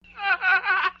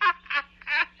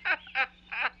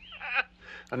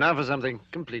And now for something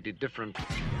completely different.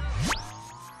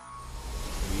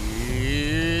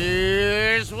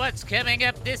 Here's what's coming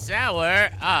up this hour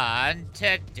on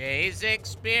today's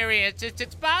experience. It's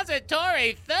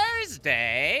Expository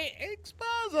Thursday.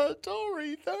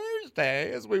 Expository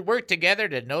Thursday. As we work together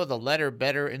to know the letter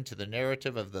better into the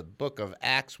narrative of the book of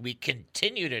Acts, we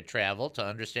continue to travel to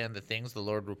understand the things the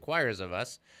Lord requires of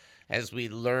us as we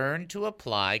learn to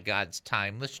apply God's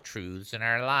timeless truths in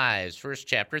our lives. First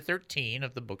chapter 13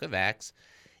 of the book of Acts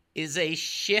is a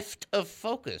shift of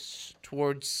focus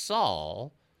towards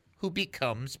Saul, who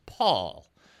becomes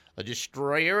Paul. A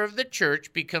destroyer of the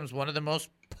church becomes one of the most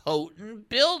potent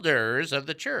builders of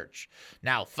the church.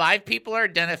 Now, 5 people are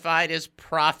identified as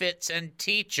prophets and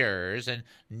teachers, and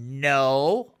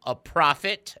no, a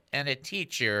prophet and a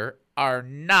teacher are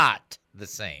not the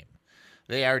same.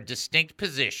 They are distinct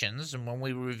positions, and when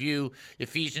we review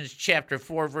Ephesians chapter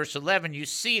 4, verse 11, you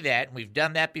see that, and we've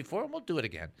done that before, and we'll do it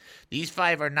again. These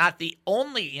 5 are not the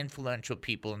only influential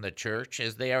people in the church,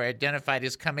 as they are identified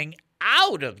as coming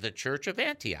out of the church of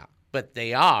Antioch, but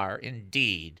they are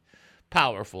indeed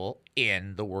powerful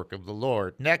in the work of the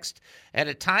Lord. Next, at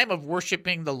a time of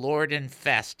worshiping the Lord and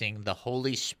fasting, the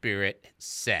Holy Spirit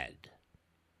said.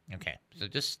 Okay, so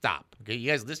just stop. Okay,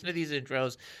 you guys listen to these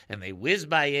intros, and they whiz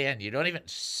by you, and you don't even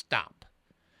stop.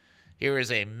 Here is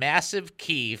a massive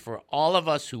key for all of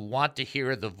us who want to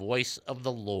hear the voice of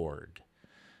the Lord.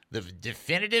 The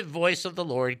definitive voice of the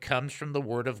Lord comes from the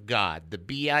Word of God, the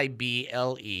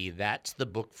Bible. That's the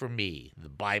book for me. The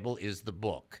Bible is the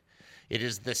book. It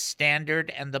is the standard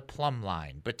and the plumb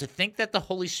line. But to think that the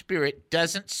Holy Spirit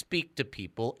doesn't speak to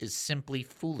people is simply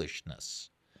foolishness.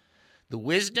 The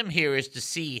wisdom here is to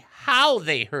see how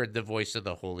they heard the voice of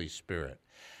the Holy Spirit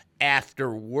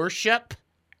after worship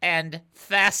and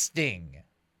fasting.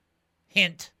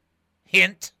 Hint,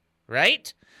 hint,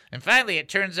 right? And finally, it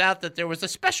turns out that there was a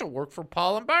special work for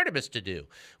Paul and Barnabas to do.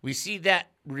 We see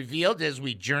that revealed as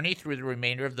we journey through the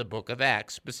remainder of the book of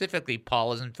Acts. Specifically,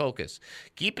 Paul is in focus.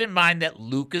 Keep in mind that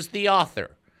Luke is the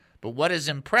author. But what is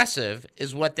impressive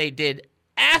is what they did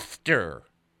after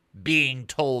being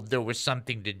told there was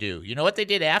something to do. You know what they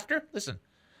did after? Listen.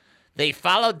 They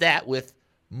followed that with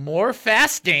more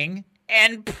fasting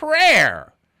and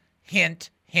prayer. Hint,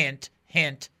 hint,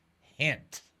 hint,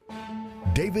 hint.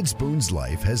 David Spoon's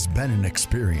life has been an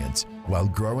experience. While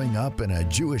growing up in a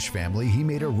Jewish family, he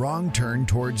made a wrong turn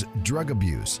towards drug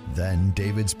abuse. Then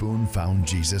David Spoon found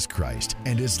Jesus Christ,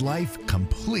 and his life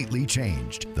completely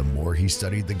changed. The more he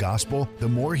studied the gospel, the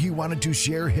more he wanted to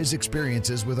share his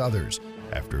experiences with others.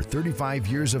 After 35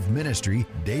 years of ministry,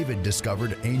 David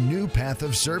discovered a new path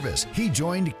of service. He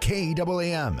joined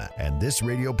KAAM, and this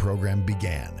radio program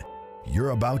began.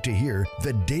 You're about to hear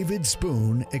the David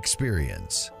Spoon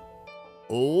Experience.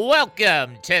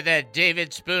 Welcome to the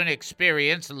David Spoon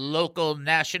Experience, local,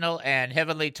 national, and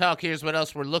heavenly talk. Here's what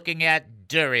else we're looking at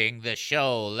during the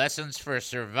show. Lessons for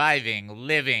surviving,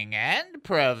 living, and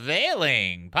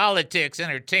prevailing. Politics,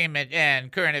 entertainment,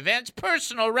 and current events.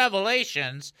 Personal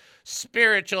revelations.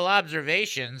 Spiritual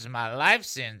observations. My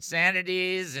life's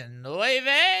insanities. And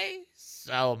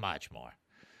so much more.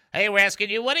 Hey, we're asking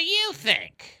you, what do you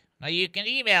think? Now, you can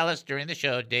email us during the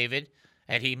show,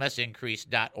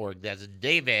 David@hemustincrease.org. That's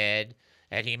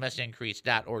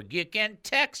David@hemustincrease.org. You can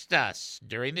text us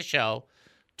during the show,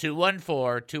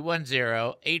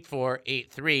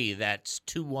 214-210-8483. That's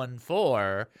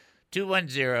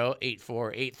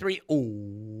 214-210-8483.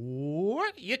 Or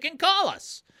you can call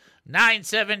us,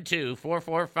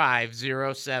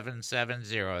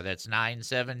 972-445-0770. That's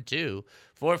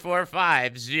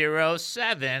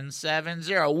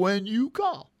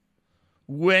 972-445-0770.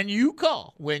 When you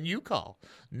call,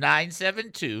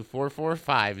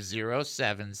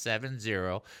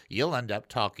 972-445-0770, you'll end up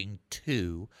talking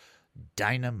to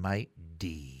Dynamite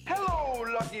D. Hello,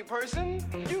 lucky person.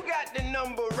 You got the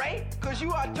number right, because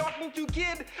you are talking to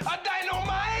Kid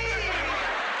Dynamite.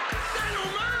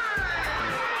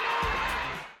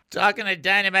 Talking to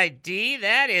Dynamite D,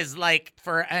 that is like,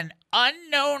 for an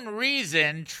unknown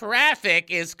reason,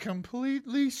 traffic is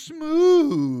completely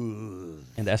smooth.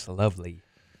 And that's lovely.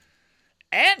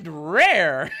 And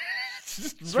rare.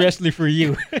 Especially for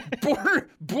you.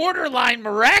 Borderline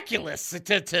miraculous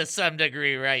to some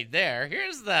degree right there.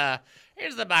 Here's the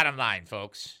bottom line,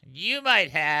 folks. You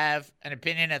might have an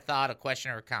opinion, a thought, a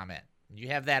question, or a comment. You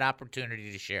have that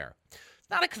opportunity to share. It's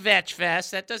not a kvetch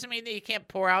fest. That doesn't mean that you can't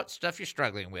pour out stuff you're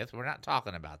struggling with. We're not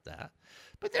talking about that.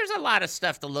 But there's a lot of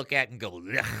stuff to look at and go,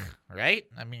 ugh, right?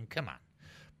 I mean, come on.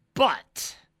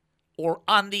 But Or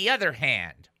on the other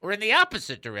hand, or in the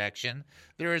opposite direction,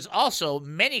 there is also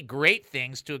many great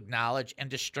things to acknowledge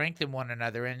and to strengthen one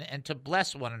another in and to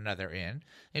bless one another in.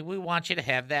 And we want you to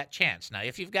have that chance. Now,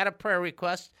 if you've got a prayer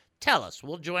request, tell us.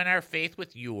 We'll join our faith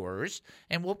with yours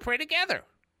and we'll pray together.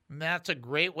 And that's a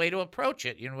great way to approach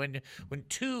it. When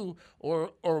two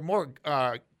or more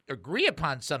agree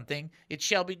upon something, it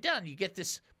shall be done. You get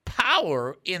this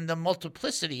power in the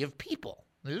multiplicity of people.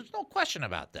 There's no question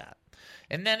about that.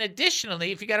 And then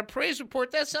additionally, if you got a praise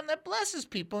report, that's something that blesses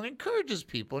people and encourages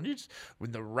people. And you just,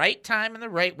 in the right time and the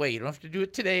right way. You don't have to do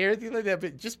it today or anything like that,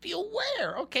 but just be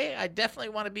aware. Okay, I definitely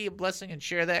want to be a blessing and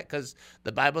share that because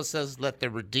the Bible says, let the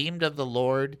redeemed of the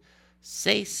Lord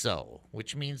say so,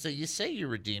 which means that you say you're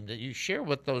redeemed, that you share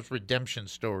what those redemption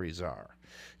stories are.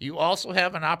 You also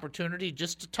have an opportunity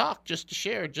just to talk, just to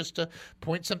share, just to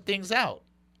point some things out.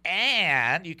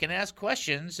 And you can ask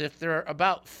questions if they're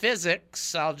about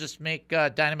physics. I'll just make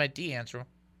Dynamite D answer them.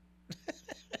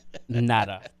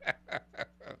 Nada.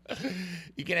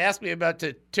 You can ask me about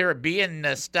the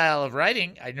Terabithian style of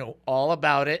writing. I know all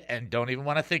about it and don't even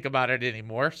want to think about it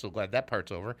anymore. So glad that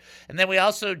part's over. And then we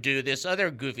also do this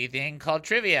other goofy thing called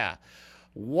trivia.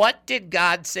 What did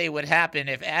God say would happen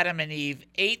if Adam and Eve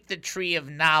ate the tree of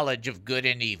knowledge of good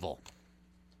and evil?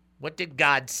 What did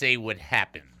God say would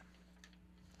happen?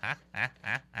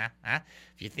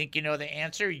 If you think you know the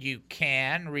answer, you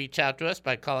can reach out to us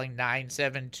by calling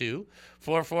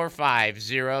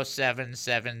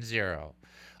 972-445-0770.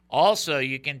 Also,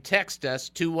 you can text us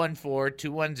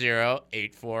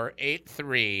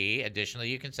 214-210-8483. Additionally,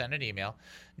 you can send an email,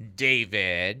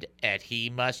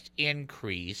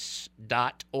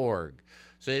 david@hemustincrease.org.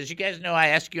 So as you guys know, I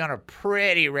ask you on a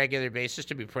pretty regular basis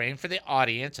to be praying for the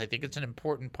audience. I think it's an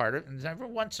important part of it. And every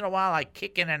once in a while, I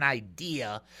kick in an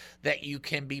idea that you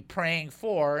can be praying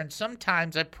for. And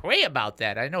sometimes I pray about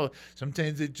that. I know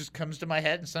sometimes it just comes to my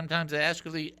head. And sometimes I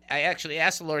actually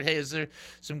ask the Lord, hey, is there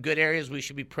some good areas we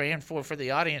should be praying for the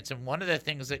audience? And one of the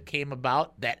things that came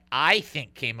about, that I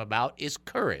think came about, is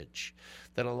courage.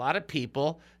 That a lot of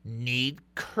people need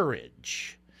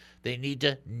courage. They need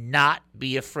to not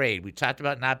be afraid. We talked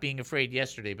about not being afraid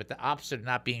yesterday, but the opposite of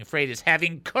not being afraid is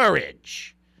having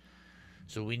courage.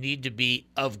 So we need to be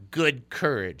of good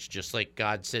courage, just like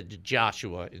God said to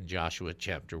Joshua in Joshua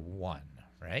chapter 1,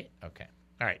 right? Okay.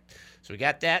 All right. So we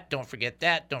got that. Don't forget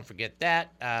that. Don't forget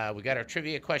that. We got our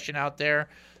trivia question out there.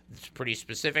 It's pretty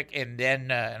specific. And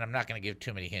then, and I'm not going to give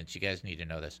too many hints. You guys need to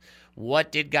know this.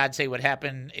 What did God say would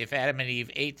happen if Adam and Eve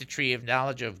ate the tree of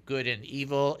knowledge of good and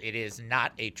evil? It is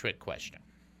not a trick question.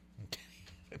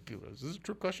 Is this a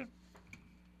trick question?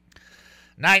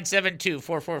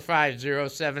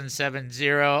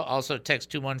 972-445-0770. Also text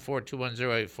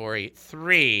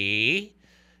 214-210-8483.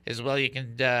 As well, you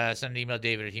can send an email,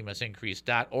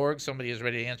 david@hemustincrease.org. Somebody is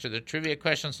ready to answer the trivia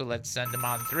question, so let's send them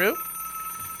on through.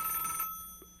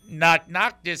 Knock,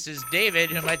 knock. This is David.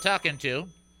 Who am I talking to?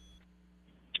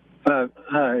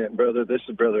 Hi, brother. This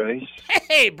is Brother Ace.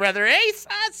 Hey, Brother Ace.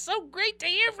 It's so great to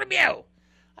hear from you.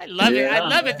 I love it. I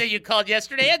love it that you called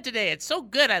yesterday and today. It's so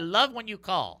good. I love when you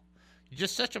call. You're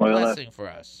just such a blessing for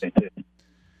us. I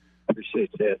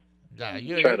appreciate that.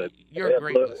 You're a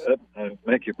great listener.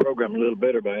 Make your program a little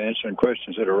better by answering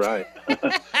questions that are right.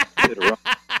 That are wrong.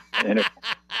 And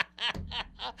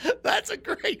that's a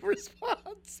great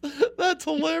response. That's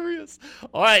hilarious.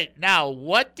 All right. Now,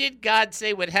 what did God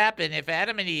say would happen if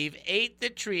Adam and Eve ate the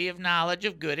tree of knowledge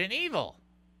of good and evil?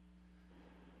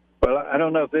 Well, I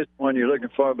don't know if this one you're looking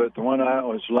for, but the one I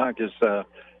always like is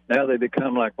now they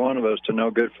become like one of us to know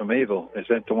good from evil. Is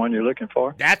that the one you're looking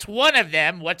for? That's one of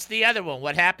them. What's the other one?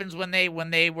 What happens when they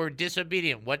were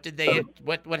disobedient? What did they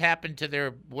what happened to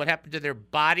their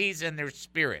bodies and their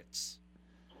spirits?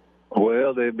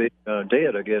 Well, they'd be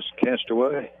dead, I guess, cast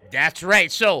away. That's right.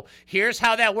 So here's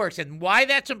how that works. And why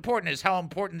that's important is how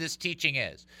important this teaching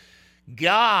is.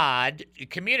 God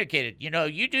communicated,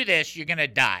 you do this, you're going to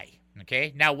die.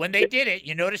 Okay? Now, when they did it,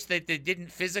 you notice that they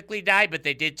didn't physically die, but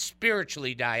they did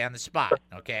spiritually die on the spot.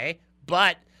 Okay?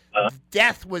 But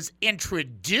death was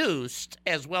introduced,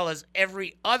 as well as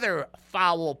every other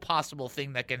foul possible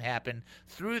thing that can happen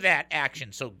through that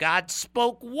action. So God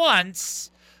spoke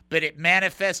once, but it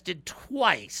manifested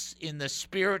twice in the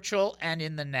spiritual and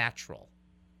in the natural.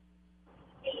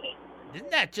 Isn't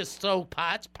that just so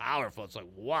it's powerful? It's like,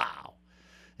 wow.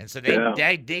 And so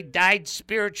they died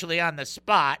spiritually on the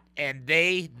spot, and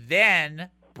they then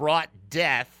brought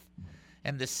death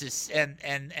and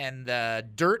the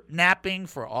dirt napping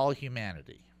for all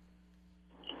humanity.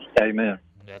 Amen.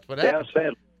 That's what happened. Yeah,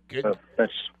 sad. Good.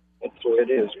 That's the way it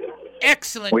is.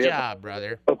 Excellent job,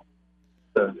 brother. As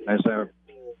our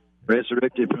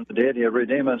resurrected from the dead. He'll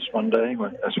redeem us one day.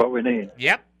 That's what we need.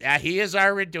 Yep, he is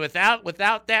our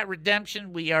without that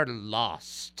redemption, we are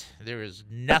lost. There is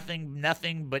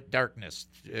nothing but darkness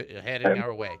heading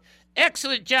our way.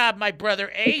 Excellent job, my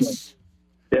brother Ace.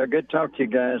 Yeah, good talk to you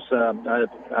guys. I'm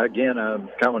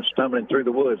kind of stumbling through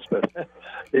the woods, but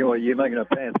anyway, you're making a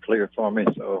path clear for me,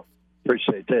 so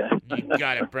appreciate that. You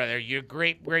got it, brother. You're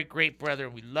a great brother.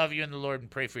 We love you in the Lord and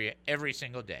pray for you every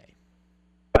single day.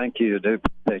 Thank you. I do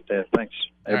appreciate that. Thanks.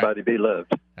 Everybody be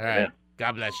loved. All right. Yeah.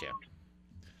 God bless you.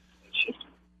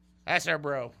 That's our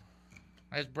bro.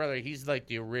 That's brother. He's like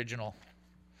the original.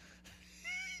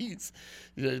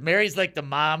 Mary's like the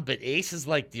mom, but Ace is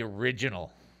like the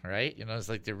original, right? You know, it's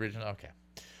like the original. Okay.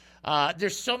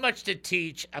 There's so much to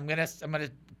teach. I'm gonna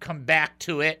come back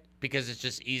to it because it's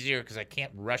just easier because I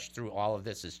can't rush through all of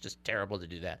this. It's just terrible to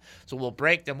do that. So we'll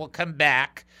break, then we'll come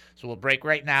back. So we'll break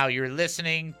right now. You're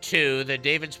listening to the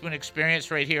David Spoon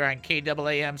Experience right here on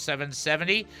KAAM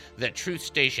 770, the truth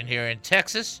station here in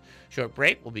Texas. Short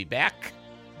break. We'll be back.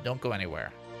 Don't go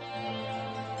anywhere.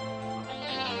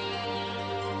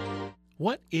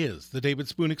 What is the David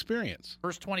Spoon Experience?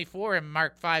 Verse 24 in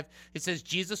Mark 5, it says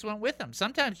Jesus went with them.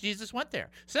 Sometimes Jesus went there.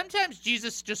 Sometimes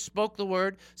Jesus just spoke the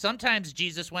word. Sometimes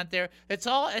Jesus went there. It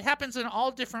happens in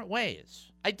all different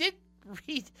ways. I did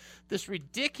read this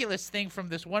ridiculous thing from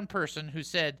this one person who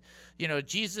said,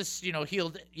 Jesus,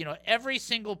 healed, every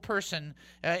single person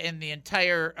in the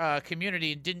entire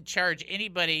community and didn't charge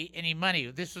anybody any money.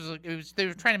 They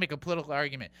were trying to make a political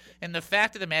argument. And the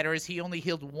fact of the matter is he only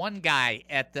healed one guy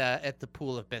at the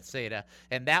pool of Bethsaida,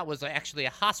 and that was actually a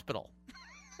hospital.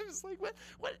 It's like, what?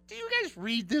 Do you guys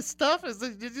read this stuff?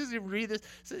 Did you read this?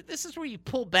 So this is where you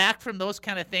pull back from those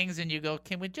kind of things and you go,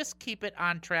 can we just keep it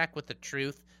on track with the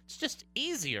truth? It's just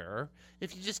easier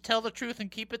if you just tell the truth and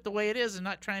keep it the way it is and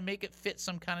not try and make it fit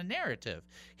some kind of narrative.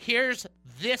 Here's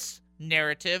this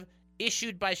narrative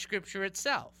issued by Scripture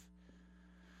itself.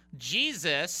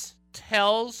 Jesus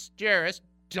tells Jairus,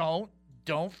 don't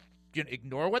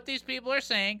ignore what these people are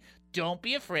saying. Don't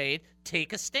be afraid.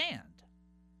 Take a stand.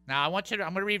 Now, I'm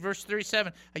going to read verse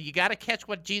 37. You got to catch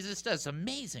what Jesus does. It's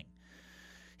amazing.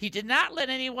 He did not let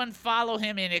anyone follow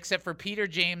him in except for Peter,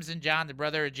 James, and John, the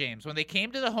brother of James. When they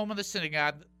came to the home of the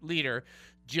synagogue leader,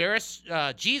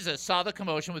 Jesus saw the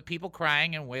commotion with people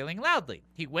crying and wailing loudly.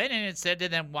 He went in and said to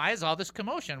them, "Why is all this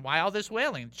commotion? Why all this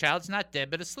wailing? The child's not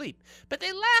dead but asleep." But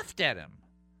they laughed at him.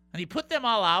 And he put them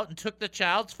all out and took the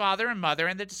child's father and mother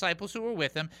and the disciples who were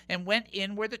with him and went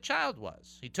in where the child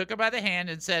was. He took her by the hand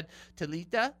and said,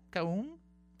 "Talitha koum,"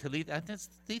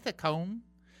 Talitha koum.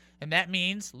 And that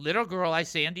means, "Little girl, I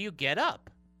say unto you, get up."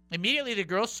 Immediately the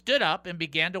girl stood up and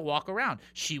began to walk around.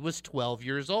 She was 12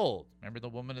 years old. Remember, the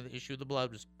woman of the issue of the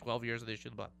blood was 12 years of the issue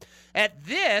of the blood. At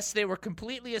this, they were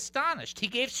completely astonished. He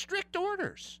gave strict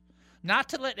orders not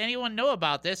to let anyone know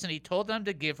about this, and he told them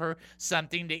to give her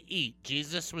something to eat.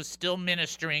 Jesus was still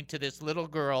ministering to this little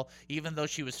girl, even though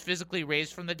she was physically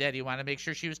raised from the dead. He wanted to make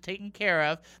sure she was taken care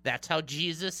of. That's how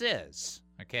Jesus is,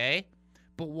 okay?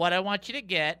 But what I want you to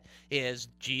get is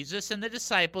Jesus and the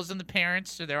disciples and the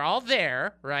parents, so they're all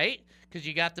there, right? Because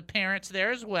you got the parents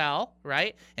there as well,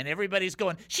 right? And everybody's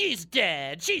going, "She's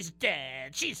dead, she's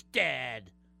dead, she's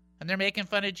dead." And they're making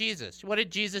fun of Jesus. What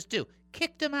did Jesus do?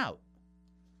 Kicked them out.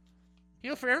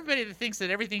 For everybody that thinks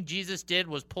that everything Jesus did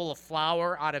was pull a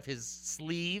flower out of his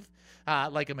sleeve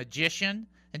like a magician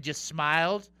and just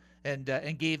smiled and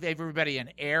gave everybody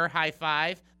an air high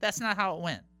five, that's not how it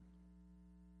went.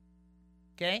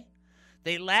 Okay?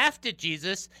 They laughed at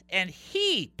Jesus, and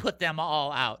he put them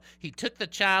all out. He took the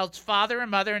child's father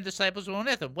and mother and disciples who went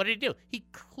with him. What did he do? He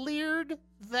cleared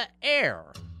the air.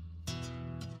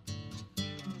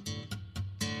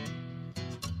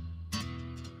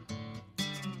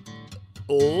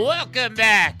 Welcome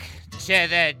back to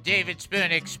the David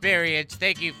Spoon Experience.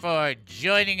 Thank you for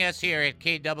joining us here at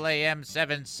KAAM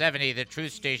 770, the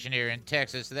truth station here in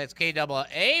Texas. That's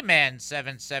KAAM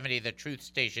 770, the truth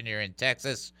station here in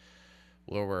Texas,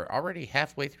 where we're already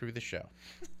halfway through the show.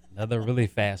 Another really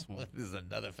fast one. This is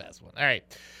another fast one. All right.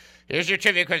 Here's your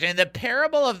trivia question. In the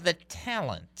parable of the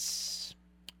talents,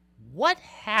 what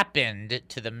happened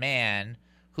to the man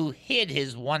who hid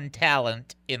his one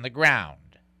talent in the ground?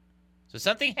 So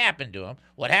something happened to him.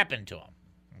 What happened to him?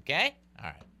 Okay? All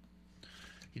right.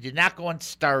 He did not go on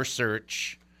Star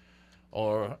Search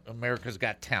or America's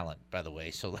Got Talent, by the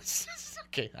way. So let's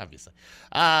okay, obviously.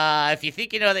 If you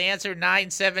think you know the answer,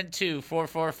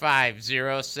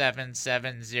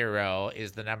 972-445-0770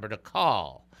 is the number to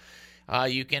call.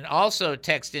 You can also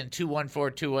text in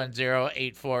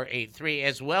 214-210-8483.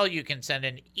 As well, you can send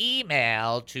an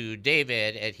email to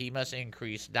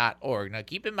david@hemustincrease.org. Now,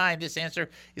 keep in mind, this answer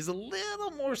is a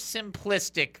little more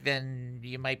simplistic than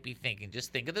you might be thinking.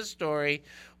 Just think of the story.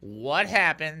 What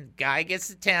happened? Guy gets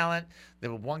the talent.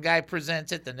 The one guy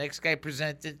presents it. The next guy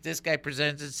presents it. This guy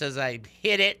presents it, says, I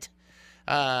hit it.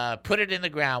 Put it in the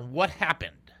ground. What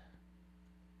happened?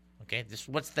 Okay,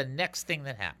 what's the next thing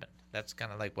that happened? That's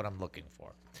kind of like what I'm looking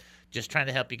for. Just trying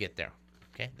to help you get there.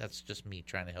 Okay? That's just me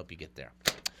trying to help you get there.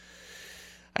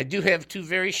 I do have two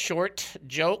very short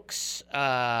jokes.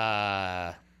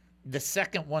 The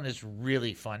second one is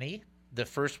really funny. The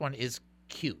first one is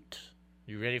cute.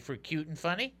 You ready for cute and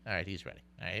funny? All right, he's ready.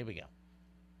 All right, here we go.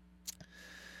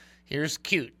 Here's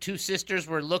cute. Two sisters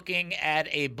were looking at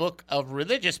a book of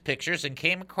religious pictures and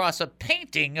came across a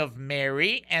painting of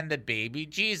Mary and the baby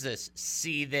Jesus.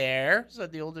 See there,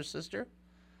 said the older sister.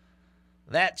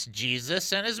 That's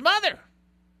Jesus and his mother.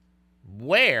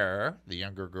 Where, the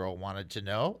younger girl wanted to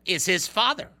know, is his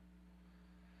father?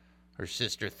 Her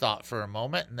sister thought for a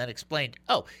moment and then explained,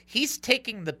 oh, he's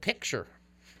taking the picture.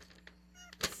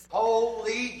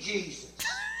 Holy Jesus.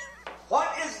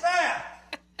 What is that?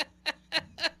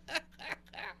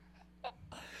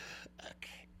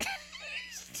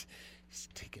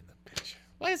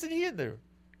 Why isn't he in there?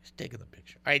 He's taking the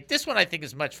picture. All right, this one I think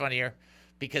is much funnier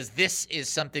because this is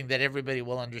something that everybody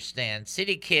will understand.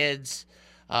 City kids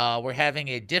were having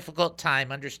a difficult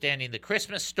time understanding the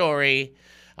Christmas story.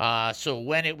 So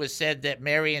when it was said that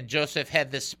Mary and Joseph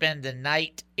had to spend the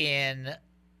night in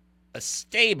a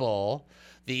stable,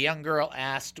 the young girl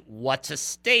asked, what's a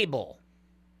stable?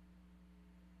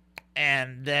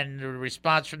 And then the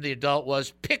response from the adult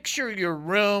was, picture your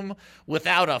room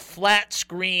without a flat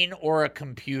screen or a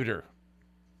computer.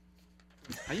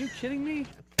 Are you kidding me?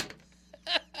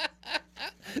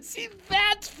 See,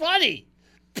 that's funny.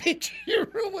 Picture your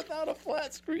room without a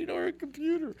flat screen or a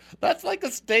computer. That's like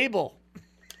a stable.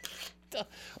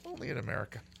 Only in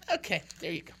America. Okay,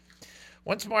 there you go.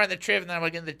 Once more on the trivia, and then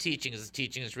we'll get into the teaching, because the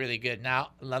teaching is really good.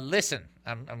 Now, listen,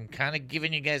 I'm kind of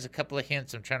giving you guys a couple of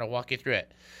hints. I'm trying to walk you through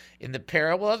it. In the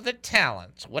parable of the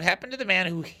talents, what happened to the man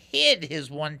who hid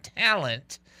his one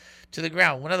talent to the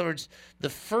ground? In other words, the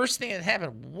first thing that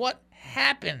happened, what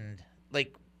happened?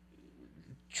 Like,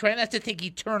 try not to think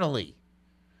eternally.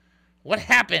 What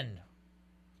happened?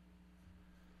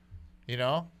 You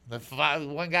know,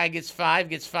 one guy gets five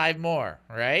more,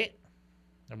 right?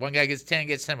 And one guy gets 10,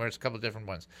 gets 10 more. It's a couple of different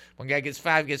ones. One guy gets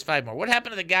five more. What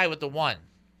happened to the guy with the one?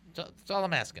 That's all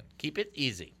I'm asking. Keep it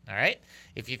easy, all right?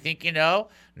 If you think you know,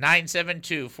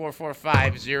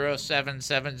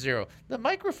 972-445-0770. The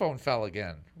microphone fell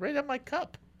again, right on my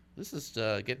cup. This is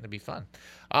getting to be fun.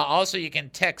 Also, you can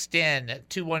text in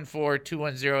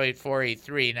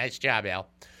 214-210-8483. Nice job, Al.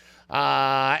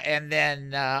 And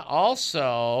then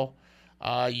also,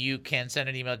 you can send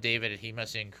an email,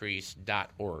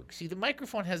 david@hemustincrease.org. See, the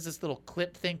microphone has this little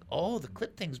clip thing. Oh, the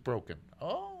clip thing's broken.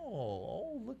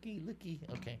 Oh, looky.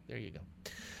 Okay, there you go.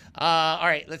 All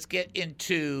right, let's get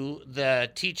into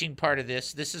the teaching part of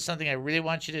this. This is something I really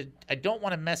want you to, I don't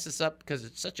want to mess this up because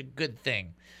it's such a good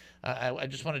thing. I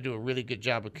just want to do a really good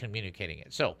job of communicating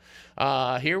it. So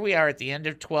here we are at the end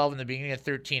of 12 and the beginning of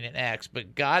 13 in Acts.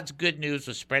 But God's good news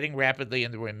was spreading rapidly,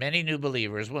 and there were many new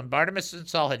believers. When Barnabas and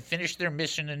Saul had finished their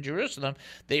mission in Jerusalem,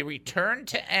 they returned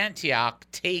to Antioch,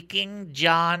 taking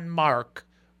John Mark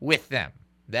with them.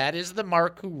 That is the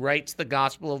Mark who writes the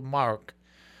Gospel of Mark.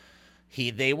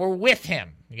 They were with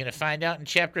him. You're going to find out in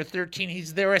chapter 13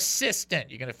 he's their assistant.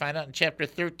 You're going to find out in chapter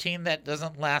 13 that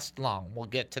doesn't last long. We'll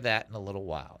get to that in a little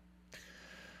while.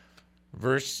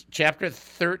 Chapter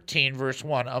 13, verse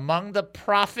 1. Among the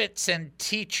prophets and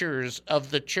teachers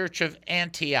of the church of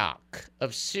Antioch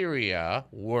of Syria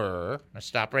were, now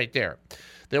stop right there.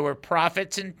 There were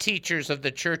prophets and teachers of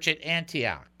the church at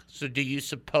Antioch. So do you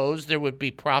suppose there would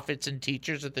be prophets and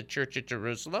teachers at the church at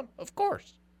Jerusalem? Of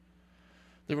course.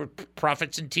 There were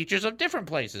prophets and teachers of different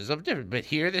places, but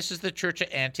here this is the church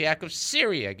at Antioch of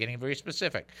Syria, getting very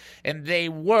specific. And they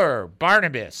were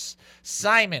Barnabas,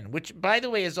 Simon, which by the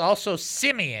way is also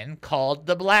Simeon, called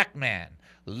the Black Man,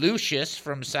 Lucius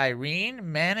from Cyrene,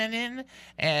 Manaen,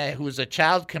 who was a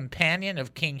child companion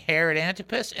of King Herod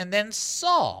Antipas, and then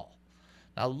Saul.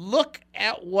 Now look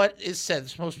at what is said,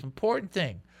 this most important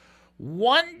thing.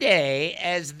 One day,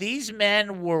 as these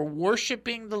men were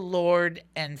worshiping the Lord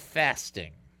and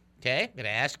fasting, okay, I'm going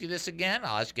to ask you this again.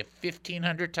 I'll ask you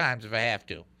 1,500 times if I have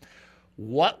to.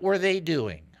 What were they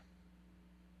doing?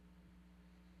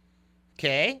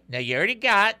 Okay, now you already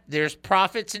got, there's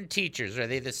prophets and teachers. Are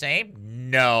they the same?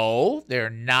 No, they're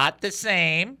not the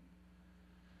same.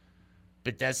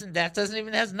 But that doesn't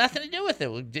even has nothing to do with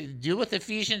it. We'll deal with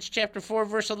Ephesians chapter 4,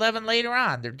 verse 11 later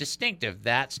on. They're distinctive.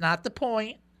 That's not the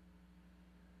point.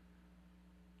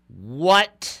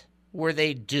 What were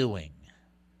they doing?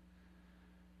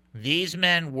 These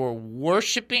men were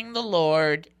worshiping the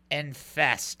Lord and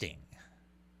fasting.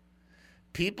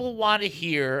 People want to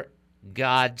hear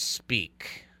God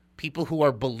speak. People who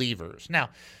are believers. Now,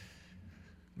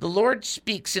 the Lord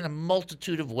speaks in a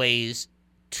multitude of ways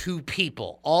to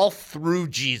people, all through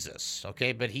Jesus,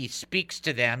 okay? But he speaks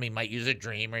to them. He might use a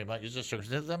dream or he might use a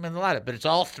circumstance. I mean, a lot of it, but it's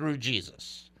all through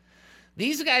Jesus.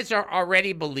 These guys are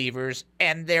already believers,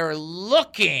 and they're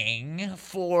looking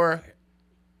for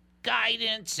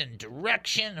guidance and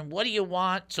direction and what do you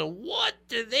want. So what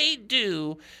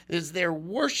do is they're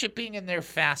worshiping and they're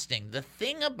fasting. The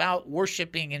thing about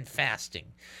worshiping and fasting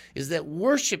is that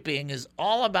worshiping is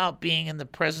all about being in the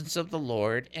presence of the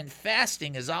Lord, and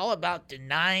fasting is all about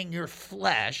denying your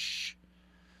flesh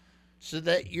so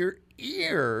that your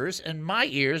ears, and my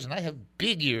ears, and I have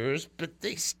big ears, but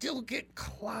they still get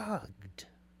clogged.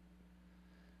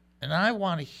 And I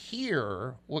want to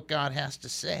hear what God has to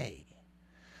say.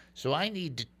 So I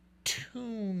need to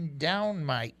tune down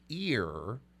my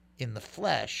ear in the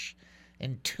flesh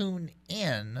and tune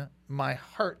in my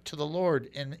heart to the Lord.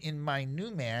 And in my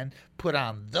new man, put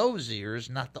on those ears,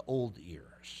 not the old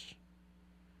ears.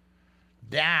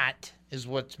 That is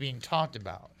what's being talked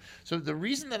about. So the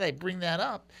reason that I bring that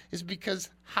up is because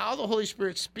how the Holy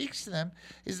Spirit speaks to them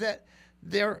is that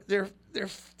they're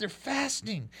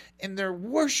fasting and they're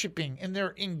worshiping and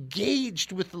they're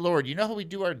engaged with the Lord. You know how we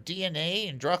do our DNA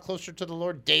and draw closer to the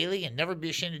Lord daily and never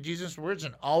be ashamed of Jesus' words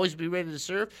and always be ready to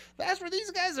serve? That's where these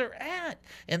guys are at.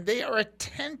 And they are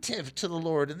attentive to the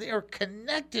Lord and they are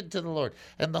connected to the Lord.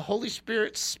 And the Holy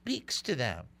Spirit speaks to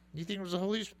them. You think does the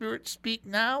Holy Spirit speak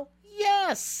now?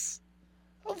 Yes.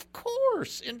 Of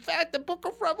course. In fact, the book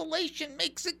of Revelation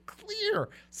makes it clear.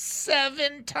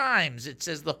 7 times it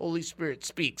says the Holy Spirit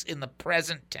speaks in the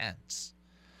present tense.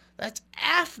 That's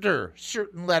after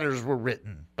certain letters were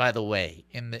written, by the way,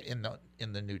 in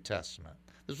the New Testament.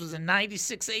 This was in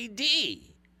 96 AD.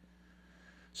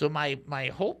 So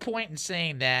my whole point in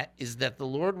saying that is that the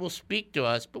Lord will speak to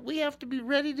us, but we have to be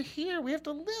ready to hear. We have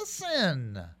to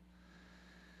listen.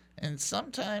 And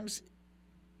sometimes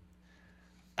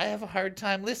I have a hard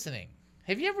time listening.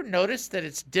 Have you ever noticed that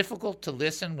it's difficult to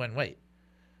listen when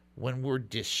we're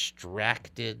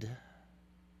distracted?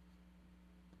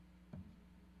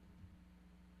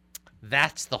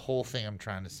 That's the whole thing I'm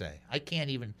trying to say. I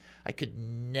could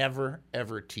never,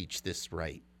 ever teach this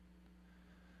right.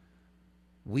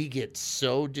 We get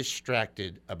so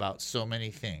distracted about so many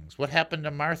things. What happened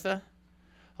to Martha?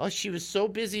 Oh, she was so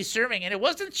busy serving. And it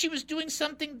wasn't she was doing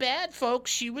something bad, folks.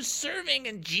 She was serving,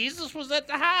 and Jesus was at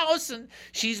the house, and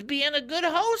she's being a good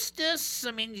hostess.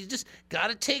 I mean, you just got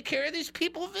to take care of these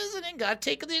people visiting. Got to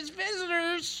take care of these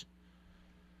visitors.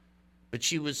 But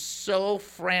she was so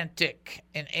frantic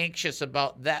and anxious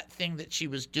about that thing that she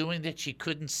was doing that she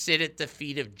couldn't sit at the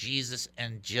feet of Jesus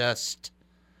and just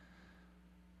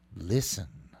listen.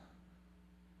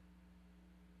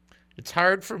 It's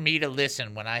hard for me to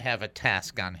listen when I have a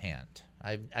task on hand.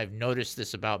 I've noticed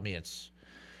this about me.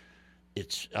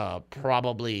 It's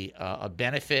probably a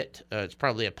benefit. It's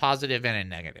probably a positive and a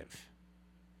negative.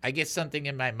 I get something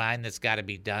in my mind that's got to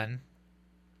be done.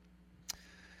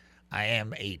 I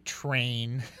am a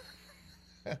train.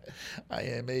 I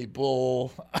am a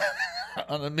bull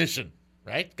on a mission,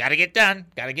 right? Got to get done.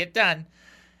 Got to get done.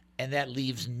 And that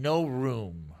leaves no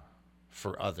room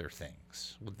for other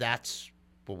things. Well, that's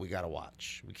what we got to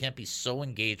watch. We can't be so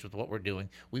engaged with what we're doing.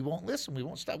 We won't listen. We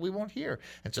won't stop. We won't hear.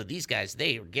 And so these guys,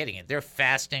 they are getting it. They're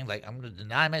fasting. Like, I'm going to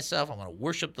deny myself. I'm going to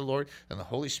worship the Lord. And the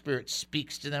Holy Spirit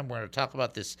speaks to them. We're going to talk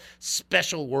about this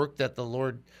special work that the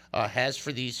Lord has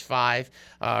for these 5,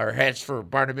 or has for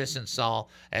Barnabas and Saul,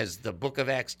 as the book of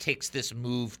Acts takes this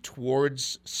move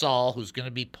towards Saul, who's going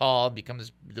to be Paul, become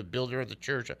the builder of the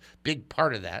church, a big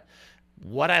part of that.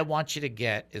 What I want you to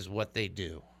get is what they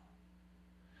do.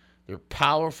 They're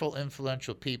powerful,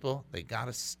 influential people. They got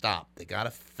to stop. They got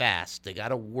to fast. They got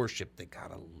to worship. They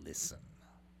got to listen.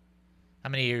 How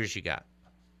many ears you got?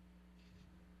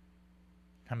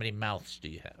 How many mouths do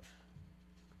you have?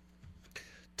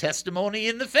 Testimony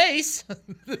in the face.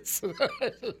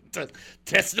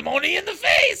 Testimony in the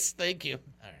face. Thank you.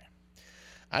 All right.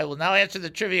 I will now answer the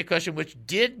trivia question, which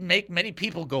did make many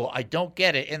people go, I don't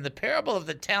get it. In the parable of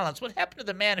the talents, what happened to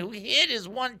the man who hid his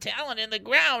 1 talent in the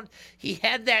ground? He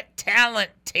had that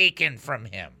talent taken from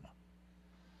him.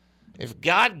 If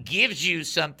God gives you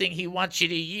something, he wants you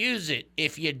to use it.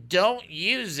 If you don't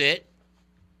use it,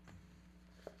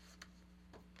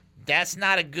 That's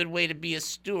not a good way to be a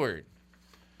steward.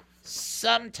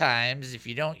 Sometimes if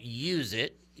you don't use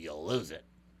it, you'll lose it.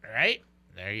 All right?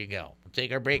 There you go. We'll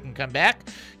take our break and come back.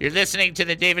 You're listening to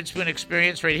the David Spoon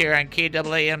Experience right here on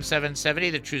KAAM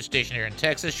 770, the Truth Station here in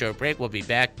Texas. Short break. We'll be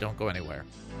back. Don't go anywhere.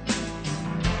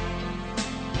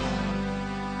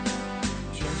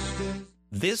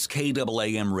 This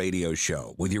KAAM radio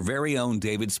show with your very own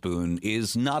David Spoon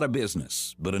is not a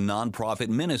business, but a nonprofit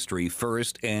ministry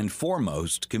first and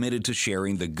foremost committed to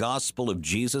sharing the gospel of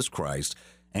Jesus Christ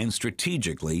and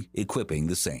strategically equipping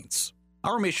the saints.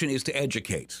 Our mission is to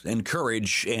educate,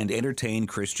 encourage, and entertain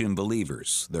Christian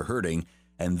believers, the hurting,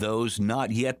 and those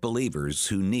not yet believers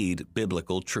who need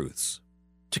biblical truths.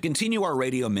 To continue our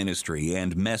radio ministry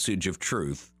and message of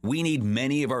truth, we need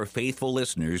many of our faithful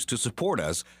listeners to support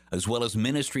us, as well as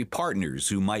ministry partners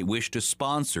who might wish to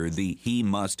sponsor the He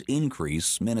Must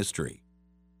Increase ministry.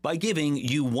 By giving,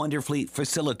 you wonderfully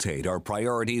facilitate our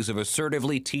priorities of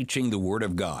assertively teaching the Word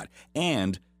of God,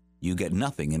 and you get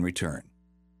nothing in return.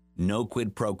 No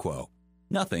quid pro quo.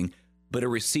 Nothing but a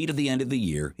receipt at the end of the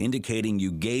year indicating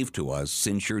you gave to us,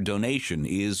 since your donation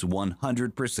is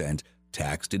 100%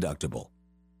 tax deductible.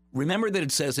 Remember that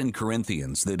it says in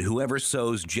Corinthians that whoever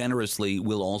sows generously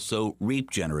will also reap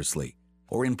generously.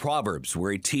 Or in Proverbs,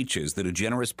 where it teaches that a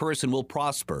generous person will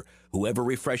prosper. Whoever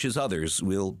refreshes others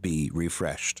will be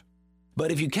refreshed.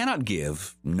 But if you cannot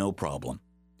give, no problem.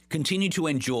 Continue to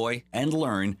enjoy and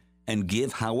learn and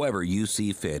give however you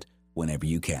see fit whenever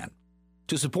you can.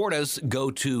 To support us,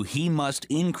 go to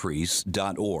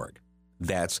HeMustIncrease.org.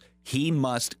 That's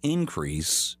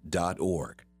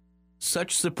HeMustIncrease.org.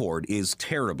 Such support is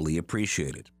terribly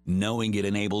appreciated, knowing it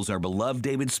enables our beloved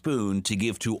David Spoon to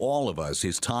give to all of us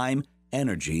his time,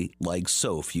 energy, like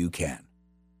so few can.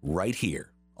 Right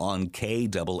here on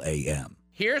KAAM.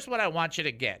 Here's what I want you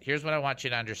to get. Here's what I want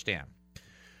you to understand.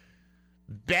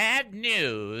 Bad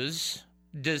news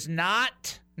does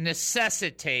not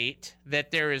necessitate that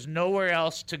there is nowhere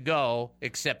else to go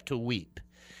except to weep.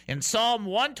 In Psalm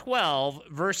 112,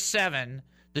 verse 7,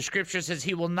 the scripture says,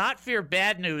 he will not fear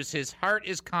bad news. His heart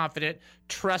is confident,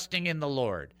 trusting in the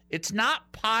Lord. It's not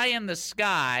pie in the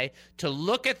sky to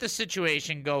look at the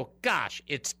situation, go, gosh,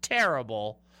 it's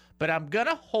terrible, but I'm going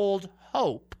to hold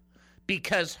hope,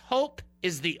 because hope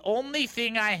is the only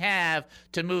thing I have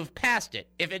to move past it.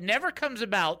 If it never comes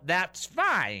about, that's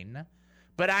fine,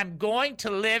 but I'm going to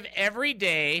live every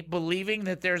day believing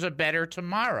that there's a better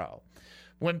tomorrow.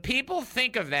 When people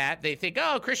think of that, they think,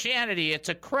 "Oh, Christianity, it's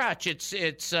a crutch. It's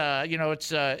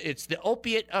the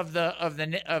opiate of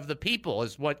the people,"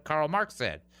 is what Karl Marx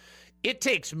said. It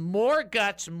takes more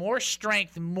guts, more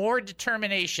strength, more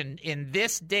determination in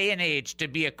this day and age to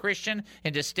be a Christian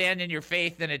and to stand in your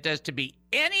faith than it does to be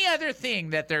any other thing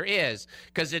that there is,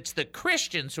 because it's the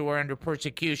Christians who are under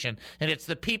persecution, and it's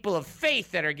the people of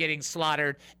faith that are getting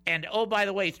slaughtered, and, oh, by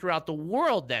the way, throughout the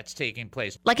world that's taking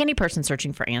place. Like any person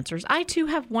searching for answers, I too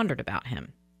have wondered about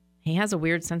him. He has a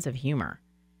weird sense of humor.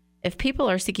 If people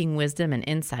are seeking wisdom and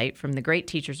insight from the great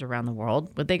teachers around the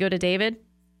world, would they go to David?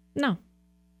 No.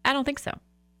 I don't think so.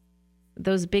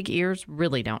 Those big ears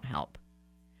really don't help.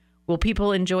 Will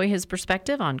people enjoy his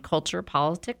perspective on culture,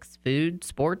 politics, food,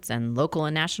 sports, and local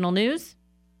and national news?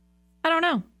 I don't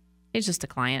know. He's just a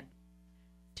client.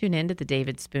 Tune in to the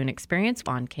David Spoon Experience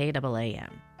on KAAM.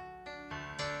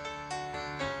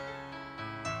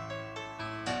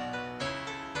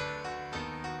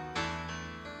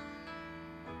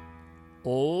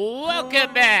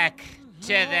 Welcome back to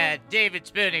the David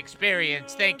Spoon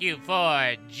Experience. Thank you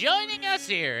for joining us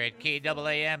here at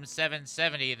KAAM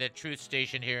 770, the truth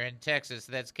station here in Texas.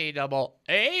 That's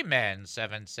KAAM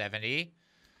 770,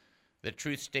 the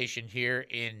truth station here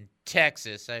in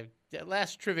Texas. The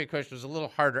last trivia question was a little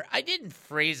harder. I didn't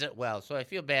phrase it well, so I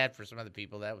feel bad for some other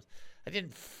people. I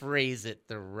didn't phrase it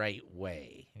the right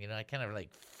way. I kind of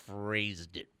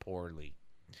phrased it poorly.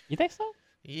 You think so?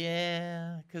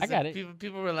 Yeah, because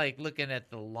people were looking at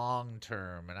the long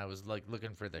term, and I was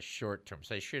looking for the short term.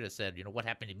 So I should have said, what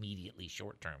happened immediately,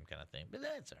 short term kind of thing. But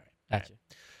that's all right. Gotcha. All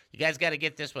right. You guys got to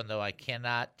get this one though. I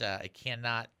cannot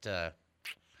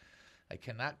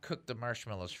cook the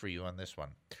marshmallows for you on this one.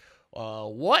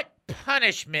 What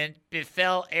punishment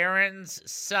befell Aaron's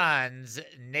sons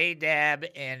Nadab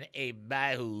and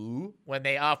Abihu when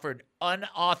they offered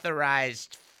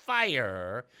unauthorized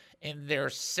fire in their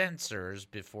censers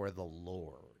before the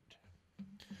Lord?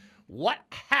 What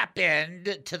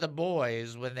happened to the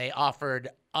boys when they offered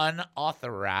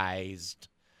unauthorized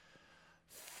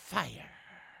fire?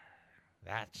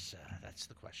 That's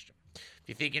the question. If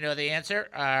you think you know the answer,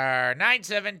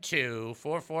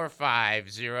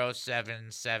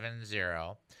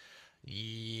 972-445-0770.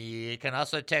 You can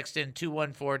also text in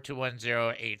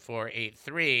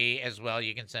 214-210-8483 as well.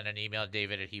 You can send an email,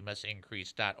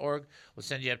 david@hemustincrease.org. We'll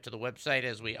send you up to the website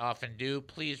as we often do.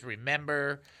 Please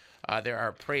remember there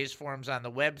are praise forms on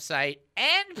the website.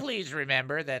 And please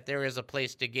remember that there is a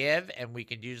place to give, and we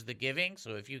can use the giving.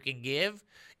 So if you can give,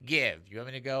 give. You want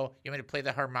me to go? You want me to play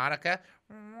the harmonica?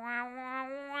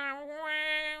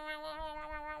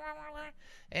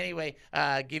 Anyway,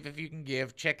 give if you can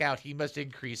give. Check out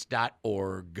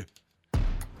hemustincrease.org.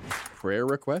 Prayer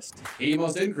request?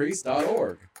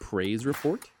 hemustincrease.org. Praise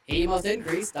report?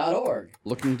 hemustincrease.org.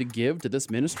 Looking to give to this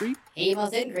ministry?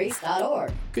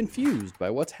 hemustincrease.org. Confused by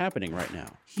what's happening right now?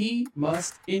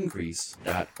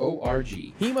 hemustincrease.org.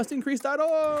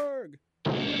 hemustincrease.org.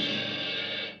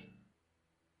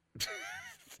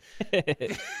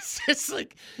 It's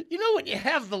like, you know, when you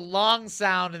have the long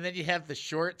sound and then you have the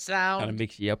short sound. Kind of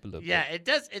mix you up a little Yeah, bit.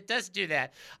 it does do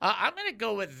that. I'm going to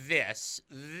go with this.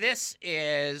 This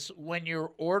is when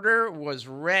your order was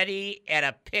ready at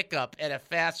a pickup at a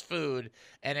fast food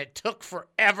and it took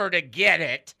forever to get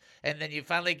it. And then you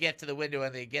finally get to the window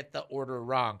and they get the order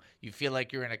wrong. You feel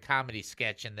like you're in a comedy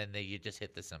sketch and then you just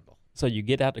hit the cymbal. So you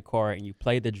get out the car and you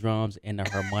play the drums and the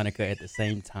harmonica at the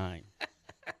same time.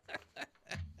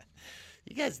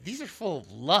 You guys, these are full of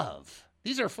love.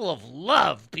 These are full of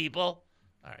love, people.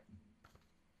 All right.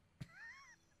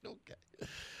 Okay.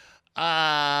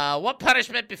 What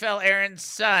punishment befell Aaron's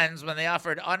sons when they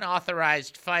offered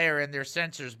unauthorized fire in their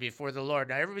censers before the Lord?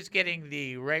 Now, everybody's getting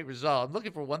the right result. I'm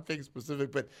looking for one thing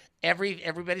specific, but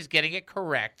everybody's getting it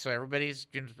correct, so everybody's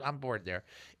on board there.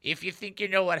 If you think you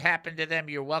know what happened to them,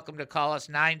 you're welcome to call us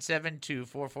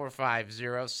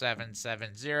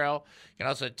 972-445-0770. You can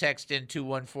also text in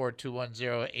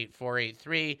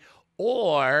 214-210-8483,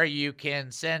 or you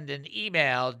can send an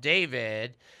email,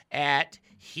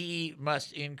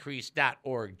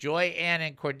 david@hemustincrease.org. Joy Ann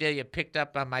and Cordelia picked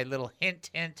up on my little hint.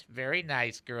 Very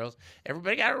nice, girls.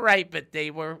 Everybody got it right, but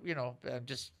they were,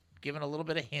 just giving a little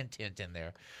bit of hint in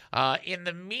there. In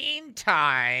the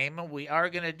meantime, we are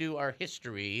going to do our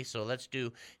history, so let's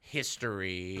do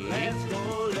history. Let's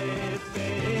go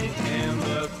living in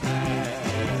the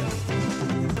past.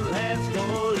 Let's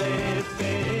go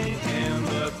living in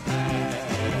the past.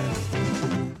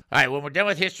 All right, when we're done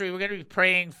with history, we're going to be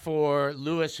praying for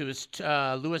Lewis, who is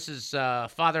Lewis's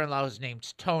father-in-law, whose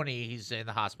name's Tony. He's in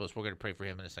the hospital, so we're going to pray for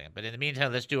him in a second. But in the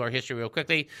meantime, let's do our history real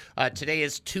quickly. Today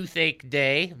is Toothache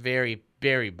Day. Very,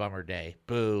 very bummer day.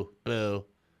 Boo, boo,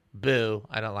 boo.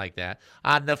 I don't like that.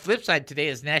 On the flip side, today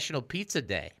is National Pizza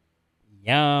Day.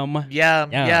 Yum.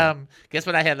 Yum, yum. Guess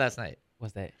what I had last night?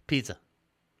 What's that? Pizza.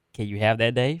 Can you have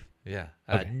that, Dave? Yeah.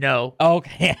 Okay. No.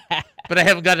 Okay. But I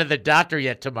haven't gone to the doctor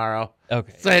yet tomorrow.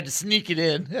 Okay. So I had to sneak it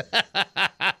in.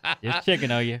 Just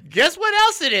checking on you. Guess what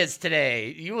else it is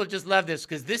today? You will just love this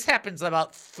because this happens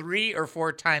about 3 or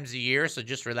 4 times a year, so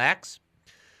just relax.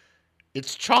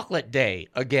 It's Chocolate Day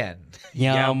again.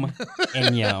 Yum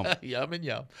and yum. Yum and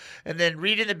yum. And then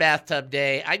Read in the Bathtub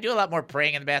Day. I do a lot more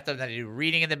praying in the bathtub than I do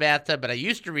reading in the bathtub, but I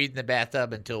used to read in the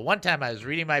bathtub until one time I was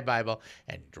reading my Bible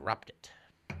and dropped it.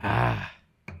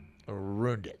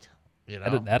 Ruined it.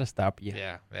 That'll stop you.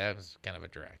 Yeah, that was kind of a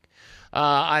drag.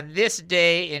 On this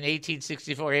day in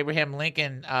 1864, Abraham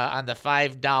Lincoln on the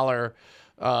 $5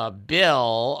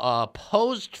 bill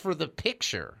posed for the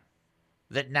picture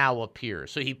that now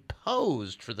appears. So he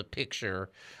posed for the picture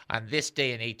on this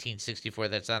day in 1864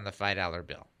 that's on the $5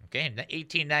 bill. Okay, in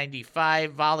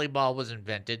 1895, volleyball was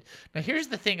invented. Now, here's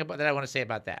the thing that I want to say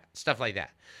about that, stuff like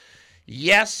that.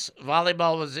 Yes,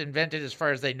 volleyball was invented as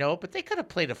far as they know, but they could have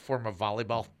played a form of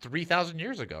volleyball 3,000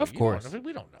 years ago. Of course.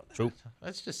 We don't know that. True.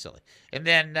 That's just silly. And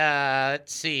then,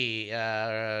 let's see.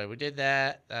 We did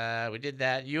that.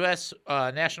 U.S.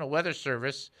 National Weather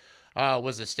Service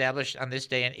was established on this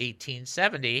day in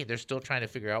 1870. They're still trying to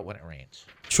figure out when it rains.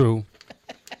 True.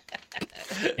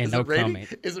 And Is no it raining?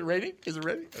 comment. Is it raining? Okay.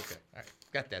 All right.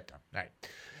 Got that done. All right.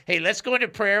 Hey, let's go into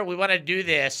prayer. We want to do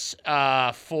this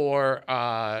for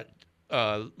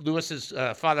Lewis's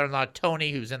father-in-law,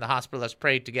 Tony, who's in the hospital. Let's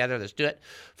pray together. Let's do it.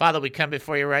 Father, we come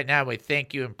before you right now. We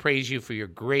thank you and praise you for your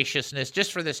graciousness,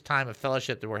 just for this time of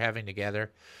fellowship that we're having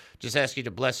together. Just ask you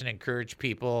to bless and encourage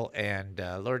people. And,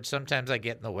 Lord, sometimes I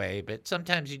get in the way, but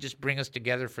sometimes you just bring us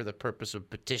together for the purpose of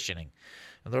petitioning.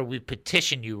 And, Lord, we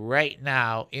petition you right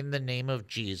now in the name of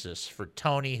Jesus for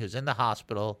Tony, who's in the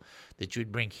hospital, that you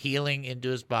would bring healing into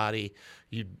his body.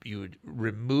 You would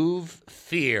remove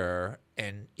fear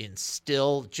and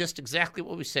instill just exactly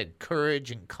what we said,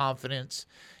 courage and confidence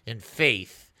and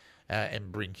faith,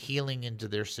 and bring healing into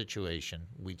their situation.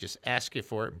 We just ask you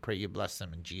for it and pray you bless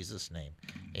them in Jesus' name.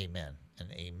 Amen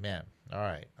and amen. All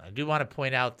right. I do want to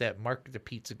point out that Mark the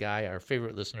Pizza Guy, our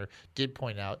favorite listener, did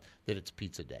point out that it's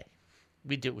pizza day.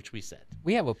 We did what we said.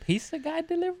 We have a pizza guy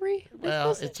delivery?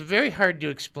 Well, it's very hard to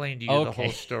explain to you the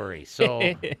whole story. So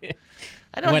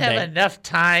I don't One have day. enough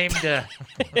time to.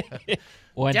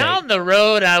 One Down the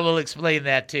road, I will explain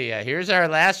that to you. Here's our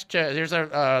last. Here's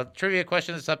our trivia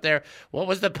question that's up there. What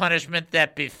was the punishment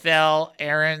that befell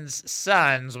Aaron's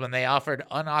sons when they offered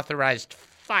unauthorized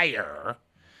fire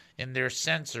in their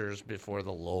censers before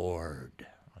the Lord?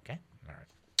 Okay, all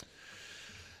right.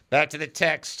 Back to the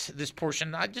text. This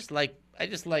portion, I just like. I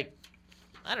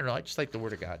don't know. I just like the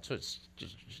Word of God. So it's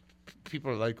just people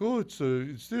are like, oh, it's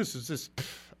this.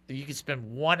 You could spend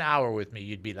 1 hour with me.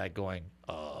 You'd be like going,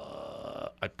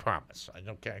 I promise. I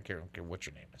don't care what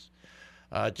your name is.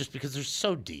 Just because they're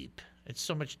so deep. It's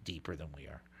so much deeper than we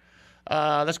are.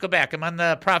 Let's go back. Among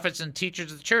the prophets and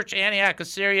teachers of the church, Antioch of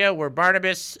Syria, were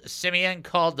Barnabas, Simeon,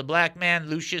 called the black man,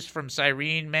 Lucius from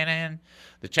Cyrene, Manaen,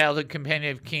 the childhood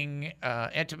companion of King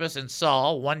Antipas, and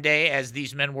Saul. One day, as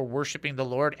these men were worshiping the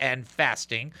Lord and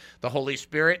fasting, the Holy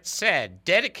Spirit said,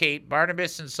 dedicate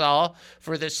Barnabas and Saul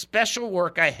for the special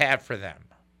work I have for them.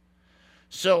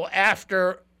 So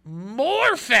after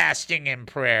more fasting and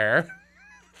prayer,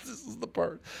 this is the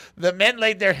part, the men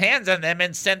laid their hands on them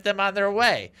and sent them on their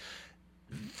way.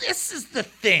 This is the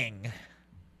thing,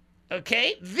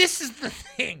 okay? This is the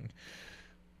thing.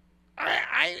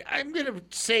 I'm going to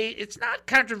say it's not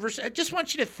controversial. I just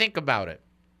want you to think about it.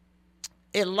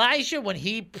 Elijah, when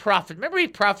he prophesied, remember he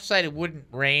prophesied it wouldn't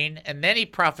rain, and then he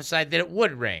prophesied that it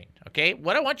would rain, okay?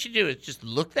 What I want you to do is just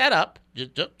look that up.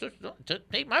 Just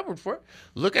take my word for it.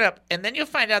 Look it up, and then you'll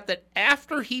find out that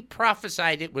after he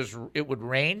prophesied it would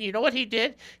rain, you know what he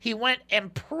did? He went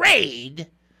and prayed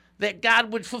that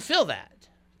God would fulfill that.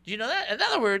 Do you know that? In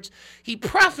other words, he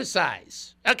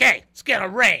prophesies. Okay, it's going to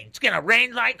rain. It's going to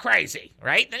rain like crazy,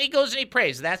 right? Then he goes and he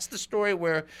prays. That's the story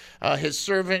where his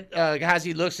servant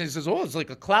Gehazi looks and he says, oh, it's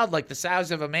like a cloud like the size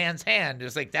of a man's hand.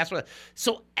 It's like, that's what.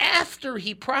 So after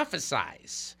he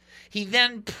prophesies, he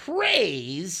then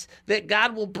prays that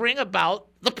God will bring about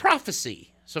the prophecy.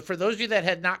 So for those of you that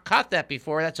had not caught that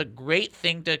before, that's a great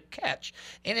thing to catch.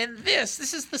 And in this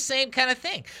is the same kind of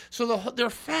thing. So they're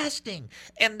fasting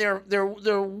and they're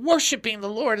worshiping the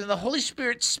Lord, and the Holy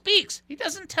Spirit speaks. He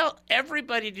doesn't tell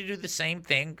everybody to do the same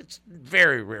thing. It's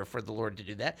very rare for the Lord to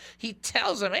do that. He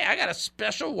tells them, hey, I got a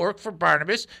special work for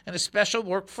Barnabas and a special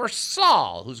work for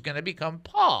Saul, who's going to become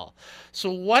Paul.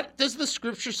 So what does the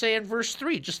scripture say in verse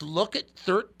 3? Just look at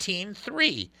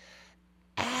 13:3.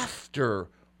 After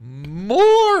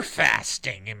more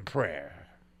fasting and prayer.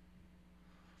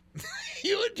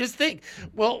 You would just think,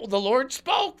 well, the Lord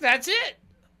spoke. That's it.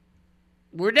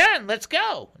 We're done. Let's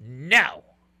go. No.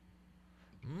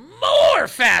 More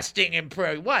fasting and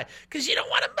prayer. Why? Because you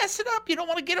don't want to mess it up. You don't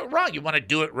want to get it wrong. You want to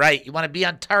do it right. You want to be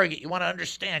on target. You want to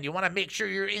understand. You want to make sure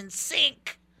you're in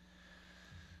sync.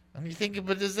 And you're thinking,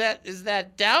 but is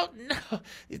that doubt? No,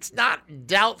 it's not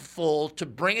doubtful to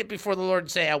bring it before the Lord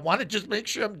and say, I want to just make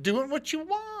sure I'm doing what you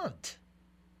want.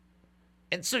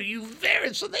 And so they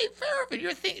verify.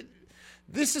 You're thinking,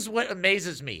 this is what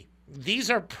amazes me. These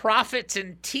are prophets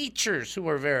and teachers who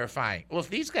are verifying. Well, if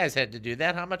these guys had to do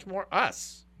that, how much more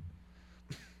us?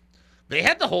 They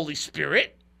had the Holy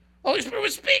Spirit. The Holy Spirit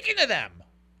was speaking to them.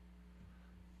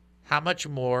 How much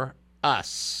more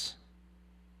us?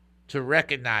 To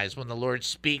recognize when the Lord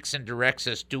speaks and directs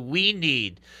us, do we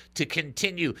need to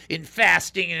continue in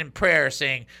fasting and in prayer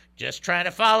saying, just trying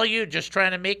to follow you, just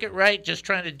trying to make it right, just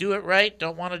trying to do it right,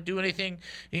 don't want to do anything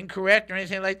incorrect or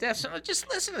anything like that. So just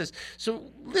listen to this.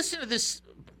 So listen to this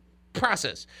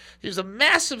process. There's a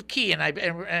massive key, and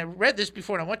I read this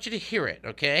before, and I want you to hear it,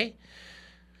 okay?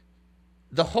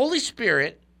 The Holy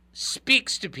Spirit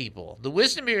speaks to people. The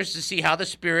wisdom here is to see how the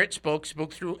Spirit spoke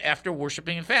through after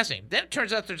worshiping and fasting. Then it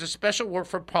turns out there's a special work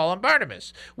for Paul and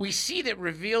Barnabas. We see that's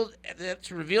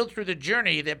revealed through the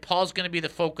journey that Paul's going to be the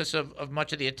focus of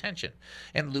much of the attention,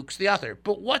 and Luke's the author.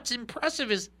 But what's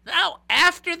impressive is now,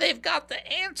 after they've got the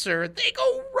answer, they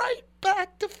go right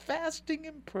back to fasting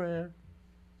and prayer.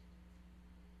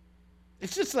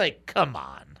 It's just like, come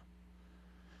on.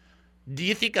 Do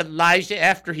you think Elijah,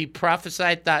 after he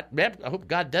prophesied, thought, I hope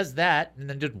God does that, and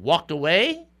then just walked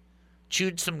away,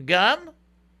 chewed some gum?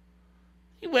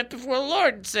 He went before the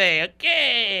Lord and say,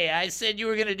 okay, I said you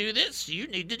were going to do this. You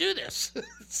need to do this.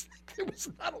 There was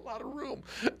not a lot of room.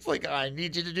 It's like, I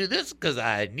need you to do this because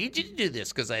I need you to do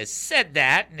this because I said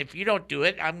that, and if you don't do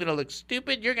it, I'm going to look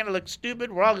stupid. You're going to look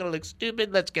stupid. We're all going to look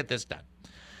stupid. Let's get this done.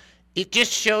 It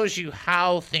just shows you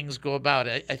how things go about.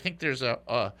 I think there's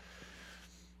a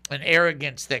an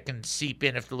arrogance that can seep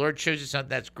in. If the Lord shows you something,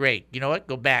 that's great. You know what?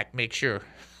 Go back. Make sure.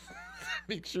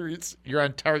 Make sure you're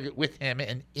on target with him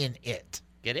and in it.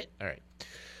 Get it? All right.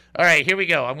 All right, here we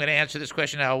go. I'm going to answer this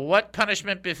question now. What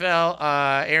punishment befell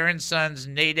Aaron's sons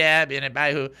Nadab and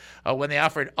Abihu when they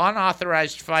offered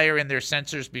unauthorized fire in their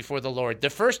censers before the Lord? The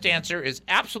first answer is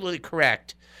absolutely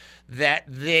correct, that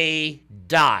they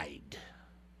died.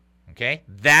 Okay?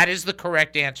 That is the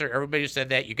correct answer. Everybody who said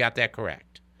that, you got that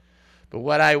correct. But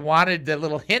what I wanted, the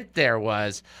little hint there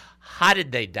was, how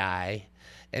did they die?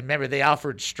 And remember, they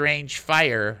offered strange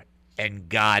fire, and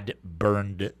God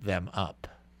burned them up.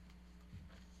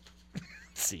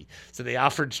 See, so they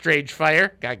offered strange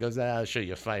fire. God goes, I'll show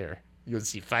you fire. You want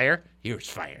to see fire? Here's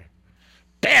fire.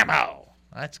 Bammo!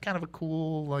 That's kind of a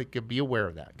cool, like, be aware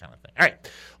of that kind of thing. All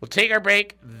right, we'll take our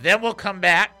break, then we'll come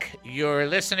back. You're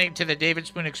listening to the David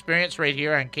Spoon Experience right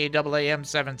here on KAAM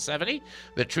 770,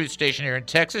 the truth station here in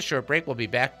Texas. Short break, we'll be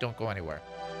back. Don't go anywhere.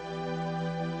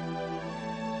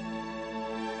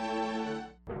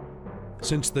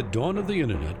 Since the dawn of the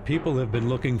internet, people have been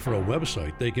looking for a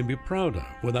website they can be proud of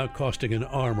without costing an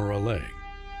arm or a leg.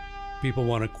 People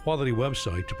want a quality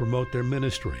website to promote their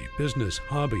ministry, business,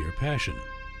 hobby, or passion.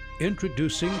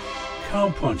 Introducing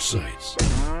Cowpunch Sites.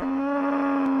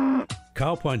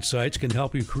 Cowpunch Sites can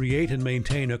help you create and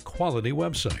maintain a quality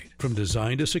website. From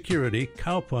design to security,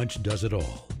 Cowpunch does it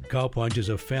all. Cowpunch is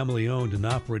a family-owned and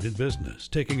operated business,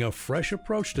 taking a fresh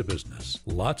approach to business.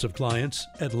 Lots of clients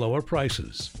at lower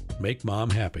prices. Make mom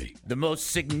happy. The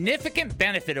most significant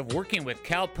benefit of working with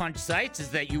Cowpunch Sites is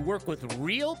that you work with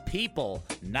real people,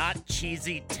 not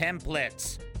cheesy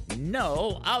templates.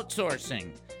 No outsourcing.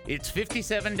 It's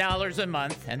 $57 a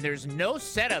month, and there's no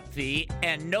setup fee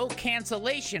and no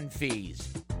cancellation fees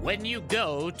when you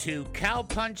go to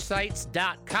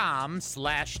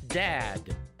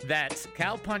cowpunchsites.com/dad. That's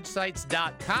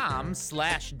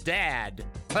cowpunchsites.com/dad.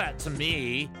 That's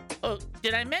me. Oh,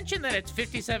 did I mention that it's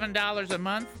 $57 a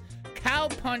month?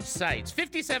 Cowpunch Sites,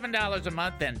 $57 a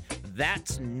month, and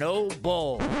that's no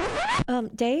bull.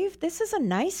 Dave, this is a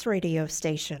nice radio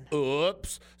station.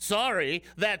 Oops, sorry.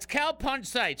 That's Cowpunch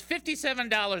Sites,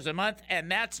 $57 a month,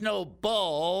 and that's no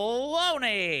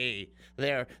baloney.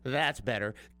 There, that's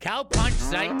better.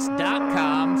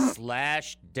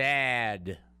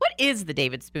 Cowpunchsites.com/dad. What is the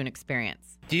David Spoon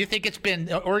Experience? Do you think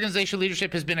organizational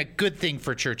leadership has been a good thing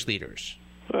for church leaders?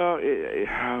 Well,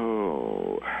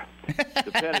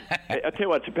 I'll tell you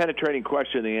what, it's a penetrating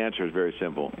question. The answer is very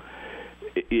simple.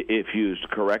 If used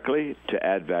correctly to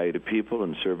add value to people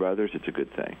and serve others, it's a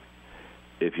good thing.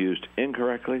 If used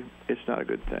incorrectly, it's not a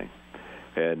good thing.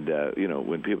 And,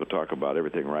 when people talk about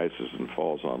everything rises and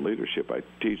falls on leadership, I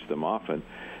teach them often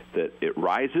that it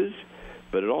rises,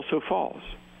 but it also falls.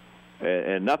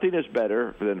 And nothing is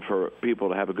better than for people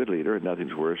to have a good leader, and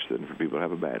nothing's worse than for people to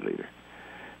have a bad leader.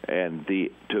 And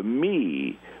to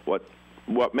me, what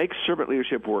makes servant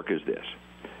leadership work is this.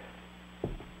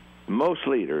 Most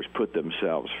leaders put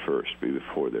themselves first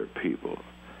before their people.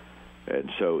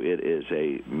 And so it is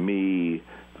a me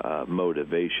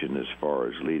motivation as far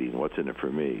as leading. What's in it for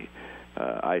me?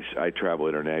 I travel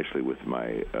internationally with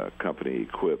my company,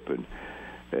 Equip, and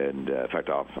in fact,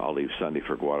 I'll leave Sunday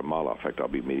for Guatemala. In fact, I'll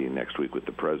be meeting next week with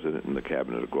the president and the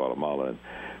cabinet of Guatemala. And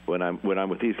when I'm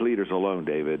with these leaders alone,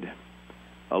 David,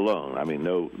 alone. I mean,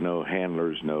 no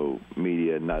handlers, no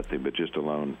media, nothing, but just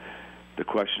alone. The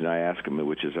question I ask them,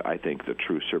 which is, I think, the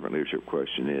true servant leadership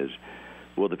question is,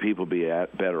 will the people be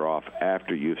better off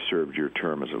after you've served your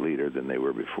term as a leader than they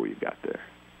were before you got there?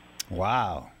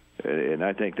 Wow. And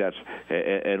I think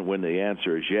and when the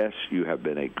answer is yes, you have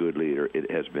been a good leader, it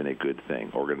has been a good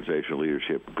thing. Organizational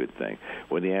leadership, good thing.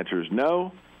 When the answer is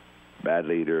no, bad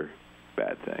leader,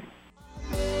 bad thing.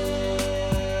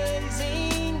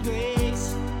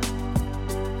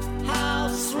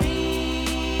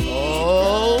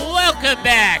 Oh, welcome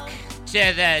back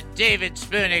to the David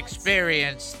Spoon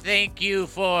Experience. Thank you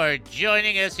for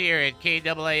joining us here at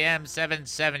KAAM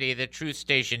 770, the truth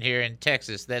station here in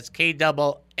Texas. That's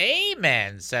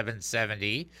KAAM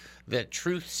 770, the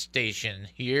truth station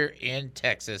here in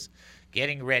Texas.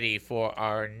 Getting ready for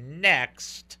our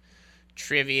next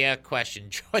trivia question.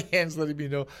 Joyanne's letting me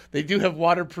know they do have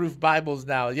waterproof Bibles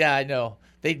now. Yeah, I know.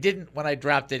 They didn't when I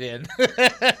dropped it in.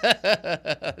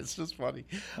 It's just funny.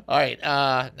 All right.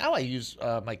 Now I use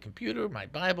my computer, my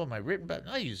Bible, my written Bible.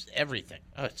 I use everything.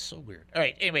 Oh, it's so weird. All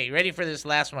right. Anyway, ready for this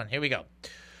last one? Here we go.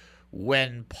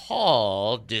 When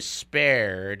Paul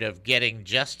despaired of getting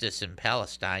justice in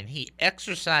Palestine, he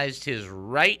exercised his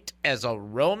right as a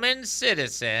Roman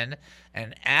citizen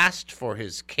and asked for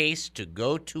his case to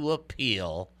go to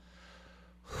appeal.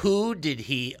 Who did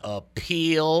he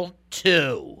appeal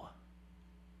to?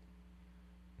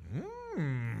 I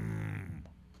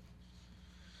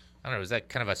don't know, is that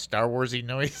kind of a Star Wars-y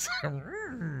noise?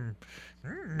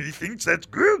 He thinks that's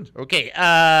good. Okay,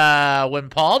 when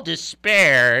Paul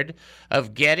despaired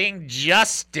of getting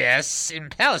justice in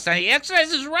Palestine, he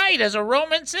exercised his right as a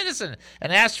Roman citizen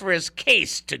and asked for his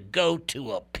case to go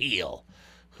to appeal.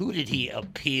 Who did he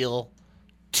appeal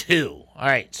to? All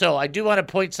right, so I do want to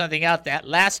point something out. That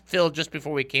last Phil, just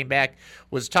before we came back,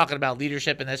 was talking about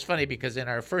leadership, and that's funny because in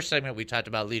our first segment we talked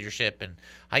about leadership and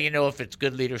how you know if it's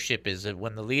good leadership is that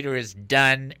when the leader is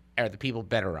done, are the people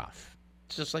better off?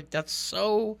 It's just like that's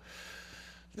so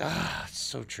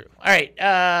so true. All right,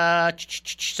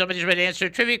 somebody's ready to answer a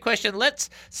trivia question. Let's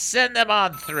send them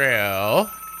on through.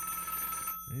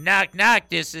 Knock, knock.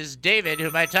 This is David. Who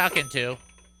am I talking to?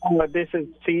 This is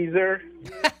Caesar.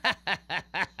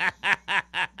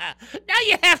 Now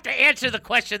you have to answer the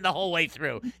question the whole way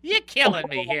through. You're killing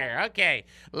me here. Okay,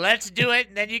 let's do it,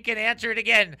 and then you can answer it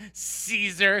again,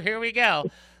 Caesar. Here we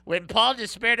go. When Paul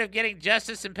despaired of getting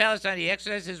justice in Palestine, he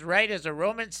exercised his right as a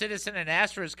Roman citizen and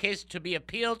asked for his case to be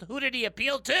appealed. Who did he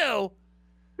appeal to?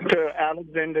 To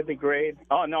Alexander the Great.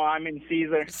 Oh, no, I'm in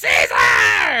Caesar.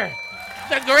 Caesar!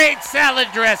 The great salad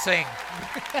dressing.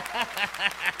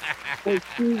 The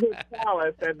Caesar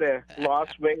Palace at the Las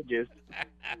Vegas.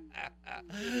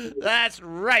 That's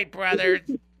right, brother.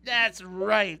 That's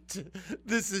right.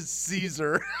 This is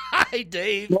Caesar. Hi,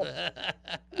 Dave.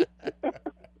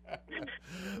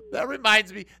 That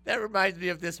reminds me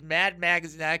of this Mad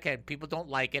magazine. Okay, people don't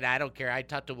like it. I don't care. I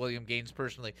talked to William Gaines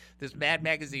personally. This Mad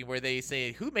magazine where they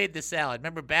say, "Who made the salad?"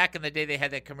 Remember back in the day they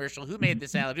had that commercial, "Who made the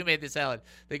salad? Who made the salad?"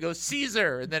 They go,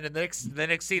 "Caesar," and then in the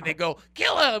next scene they go,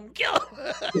 "Kill him! Kill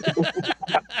him!"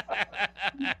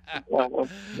 All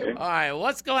right,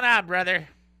 what's going on, brother?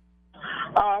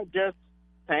 Just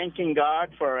thanking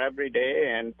God for every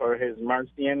day and for His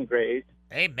mercy and grace.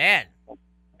 Amen.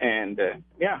 And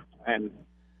and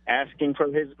asking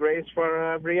for His grace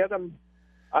for every other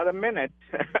minute.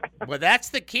 Well, that's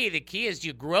the key. The key is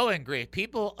you grow in grace.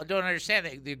 People don't understand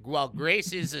that while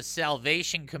grace is a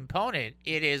salvation component,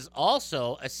 it is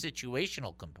also a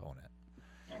situational component.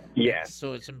 Yes.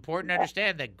 So it's important to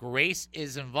understand that grace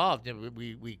is involved.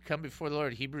 We come before the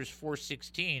Lord. Hebrews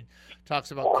 4:16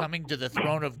 talks about coming to the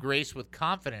throne of grace with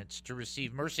confidence to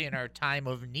receive mercy in our time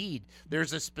of need.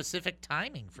 There's a specific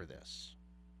timing for this.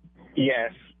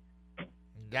 Yes.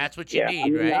 That's what you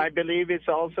need, right? I believe it's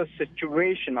also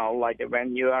situational, like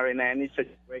when you are in any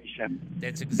situation.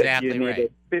 That's exactly that you need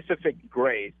right. A specific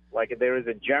grace. Like there is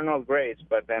a general grace,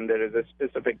 but then there is a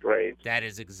specific grace. That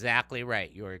is exactly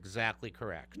right. You're exactly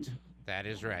correct. That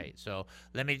is right. So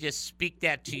let me just speak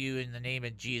that to you in the name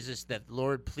of Jesus, that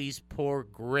Lord, please pour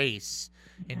grace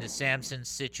into Samson's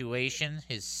situation,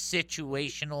 his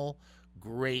situational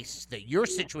grace, that your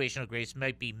situational grace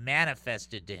might be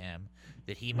manifested to him,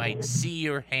 that he might see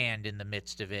your hand in the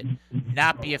midst of it,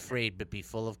 not be afraid, but be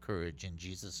full of courage in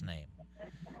Jesus' name.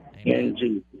 Amen. In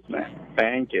Jesus' name.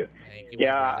 Thank you. Thank you,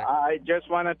 I just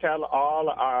want to tell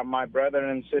all my brother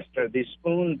and sister, the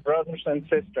Spoon brothers and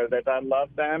sisters, that I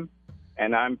love them,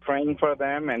 and I'm praying for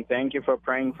them, and thank you for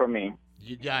praying for me.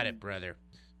 You got it, brother.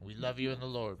 We love you in the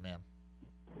Lord, man.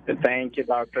 Thank you,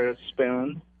 Dr.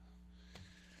 Spoon.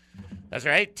 That's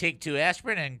right. Take 2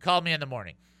 aspirin and call me in the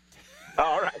morning.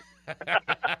 All right.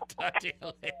 Talk to you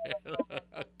later.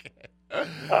 Okay.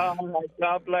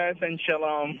 God bless and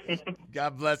shalom.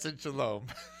 God bless and shalom.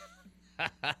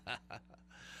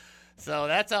 So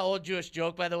that's an old Jewish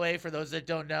joke, by the way, for those that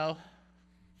don't know.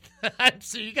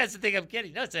 So you guys think I'm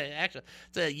kidding. No, it's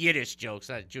a Yiddish joke. It's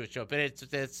not a Jewish joke, but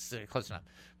it's close enough.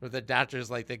 Where the doctor's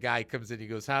like, the guy comes in, he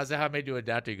goes, how am I doing,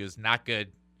 doctor? He goes, not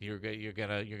good. You're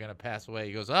gonna pass away.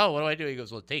 He goes, oh, what do I do? He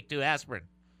goes, well, take 2 aspirin.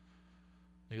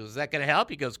 He goes, is that gonna help?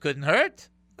 He goes, couldn't hurt.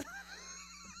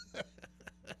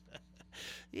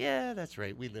 Yeah, that's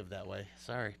right. We live that way.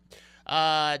 Sorry.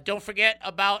 Don't forget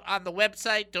about on the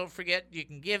website. Don't forget you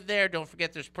can give there. Don't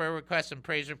forget there's prayer requests and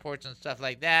praise reports and stuff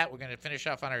like that. We're going to finish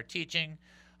off on our teaching.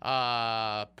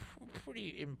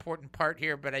 Pretty important part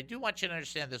here, but I do want you to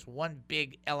understand this one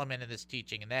big element in this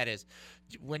teaching, and that is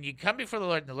when you come before the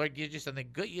Lord and the Lord gives you something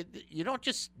good, you don't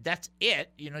just, that's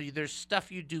it. There's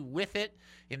stuff you do with it.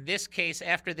 In this case,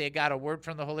 after they got a word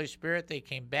from the Holy Spirit, they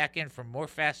came back in for more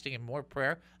fasting and more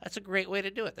prayer. That's a great way to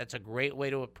do it. That's a great way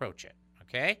to approach it.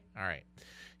 Okay? All right.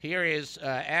 Here is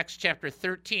Acts chapter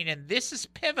 13, and this is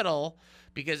pivotal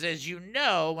because, as you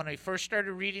know, when I first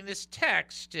started reading this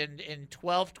text in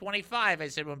 1225, I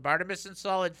said when Barnabas and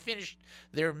Saul had finished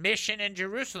their mission in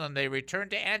Jerusalem, they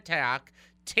returned to Antioch,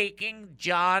 taking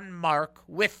John Mark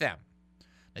with them.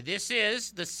 Now, this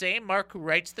is the same Mark who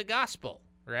writes the gospel,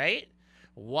 right?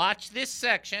 Watch this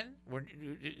section.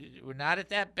 We're not at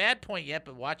that bad point yet,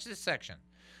 but watch this section.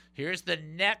 Here's the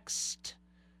next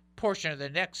portion of the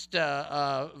next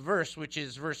verse, which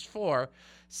is verse 4.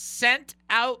 Sent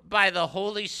out by the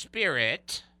Holy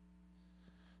Spirit,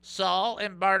 Saul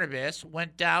and Barnabas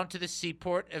went down to the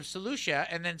seaport of Seleucia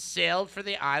and then sailed for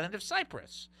the island of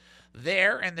Cyprus.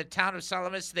 There, in the town of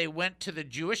Salamis, they went to the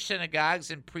Jewish synagogues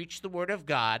and preached the word of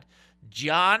God.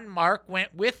 John Mark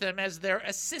went with them as their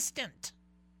assistant.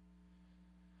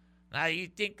 Now, you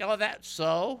think, oh, that's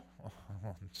so?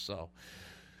 So,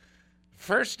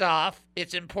 first off,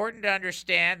 it's important to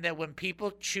understand that when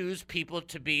people choose people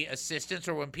to be assistants,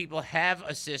 or when people have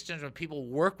assistants, when people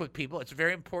work with people, it's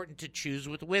very important to choose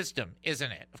with wisdom,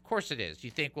 isn't it? Of course it is.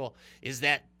 You think, well, is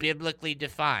that biblically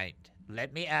defined?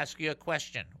 Let me ask you a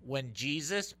question. When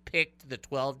Jesus picked the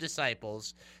 12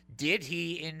 disciples, did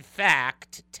he in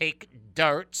fact take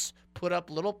darts, put up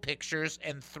little pictures,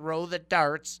 and throw the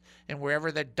darts, and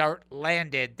wherever the dart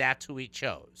landed, that's who he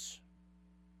chose?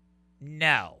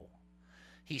 No.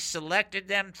 He selected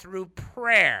them through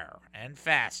prayer and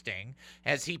fasting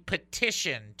as he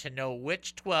petitioned to know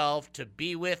which 12 to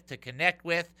be with, to connect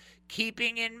with,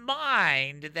 keeping in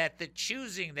mind that the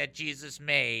choosing that Jesus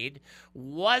made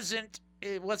wasn't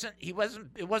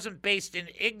based in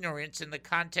ignorance, in the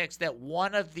context that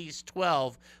one of these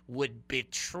 12 would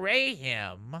betray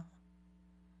him,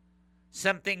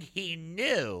 something he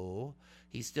knew.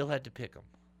 He still had to pick them.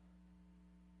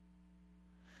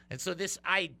 And so this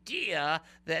idea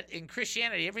that in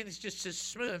Christianity everything's just as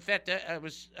smooth. In fact, I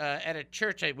was at a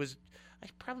church. I don't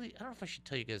know if I should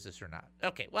tell you guys this or not.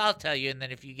 Okay, well, I'll tell you, and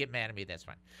then if you get mad at me, that's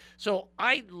fine. So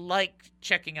I like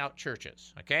checking out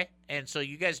churches, okay? And so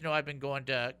you guys know I've been going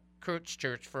to Kurt's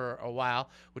church for a while,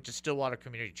 which is Stillwater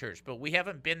Community Church. But we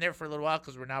haven't been there for a little while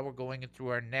because we're going through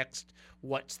our next,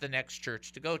 what's the next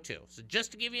church to go to. So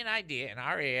just to give you an idea, in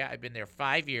our area, I've been there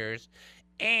 5 years,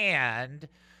 and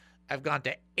I've gone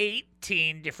to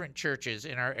 18 different churches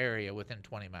in our area within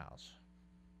 20 miles.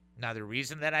 Now, the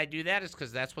reason that I do that is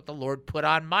because that's what the Lord put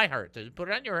on my heart. Doesn't put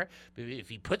it on your heart. But if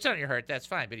he puts it on your heart, that's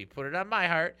fine. But he put it on my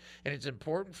heart, and it's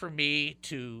important for me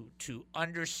to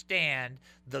understand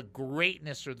the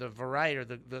greatness or the variety or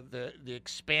the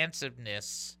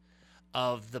expansiveness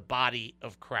of the body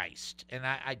of Christ. And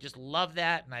I just love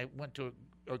that, and I went to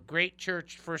a great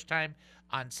church first time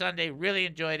on Sunday, really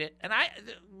enjoyed it. And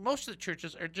most of the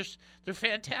churches are they're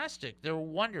fantastic. They're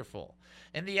wonderful.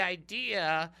 And the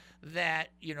idea that,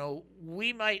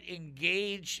 we might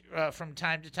engage from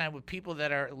time to time with people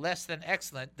that are less than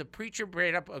excellent. The preacher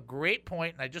brought up a great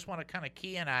point, and I just want to kind of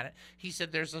key in on it. He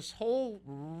said there's this whole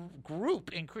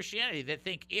group in Christianity that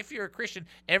think if you're a Christian,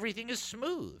 everything is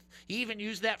smooth. He even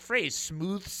used that phrase,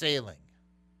 smooth sailing.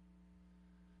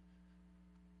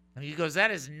 And he goes,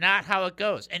 that is not how it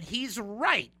goes. And he's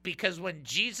right, because when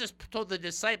Jesus told the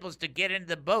disciples to get into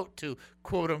the boat to,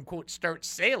 quote unquote, start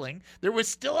sailing, there was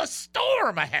still a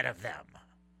storm ahead of them.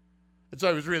 And so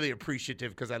I was really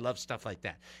appreciative because I love stuff like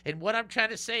that. And what I'm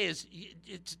trying to say is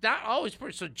it's not always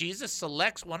pretty. So Jesus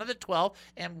selects one of the 12,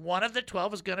 and one of the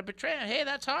 12 is going to betray him. Hey,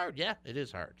 that's hard. Yeah, it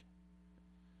is hard.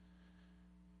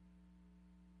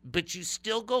 But you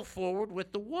still go forward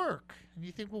with the work. And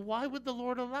you think, well, why would the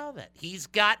Lord allow that? He's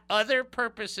got other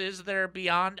purposes that are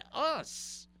beyond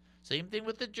us. Same thing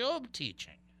with the Job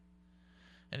teaching.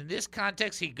 And in this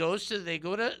context, they go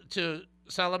to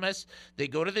Salamis, they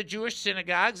go to the Jewish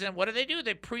synagogues, and what do?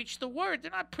 They preach the word.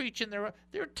 They're not preaching,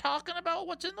 they're talking about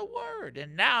what's in the word.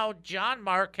 And now John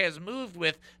Mark has moved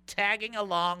with tagging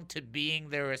along to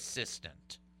being their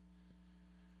assistant.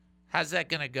 How's that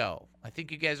going to go? I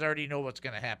think you guys already know what's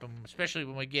going to happen, especially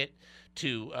when we get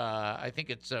to, I think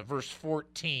it's verse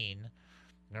 14.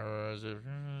 Or is it,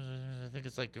 I think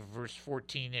it's like verse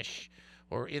 14-ish,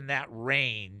 or in that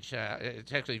range.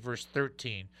 It's actually verse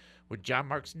 13, where John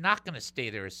Mark's not going to stay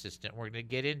their assistant. We're going to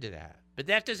get into that. But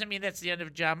that doesn't mean that's the end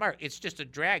of John Mark. It's just a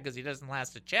drag because he doesn't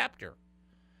last a chapter.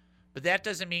 But that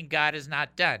doesn't mean God is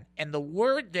not done. And the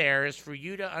word there is for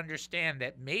you to understand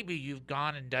that maybe you've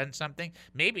gone and done something.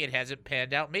 Maybe it hasn't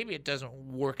panned out. Maybe it doesn't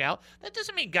work out. That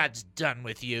doesn't mean God's done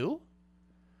with you.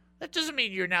 That doesn't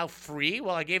mean you're now free.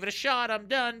 Well, I gave it a shot. I'm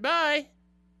done. Bye.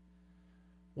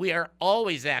 We are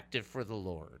always active for the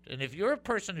Lord. And if you're a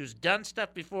person who's done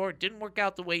stuff before, it didn't work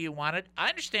out the way you wanted, I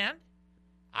understand.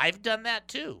 I've done that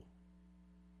too.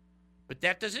 But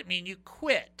that doesn't mean you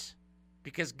quit.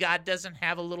 Because God doesn't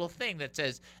have a little thing that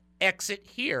says, exit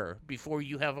here before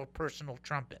you have a personal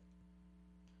trumpet.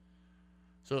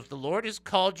 So if the Lord has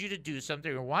called you to do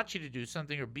something or wants you to do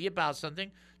something or be about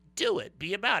something, Do it.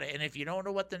 Be about it. And if you don't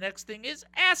know what the next thing is,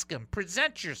 ask him.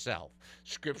 Present yourself.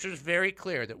 Scripture is very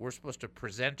clear that we're supposed to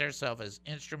present ourselves as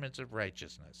instruments of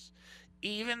righteousness.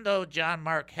 Even though John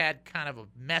Mark had kind of a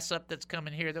mess up that's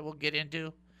coming here that we'll get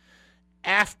into,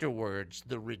 afterwards,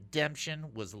 the redemption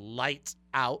was lights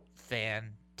out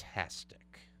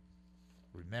fantastic.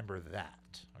 Remember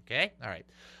that. Okay? All right.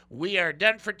 We are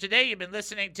done for today. You've been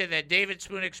listening to the David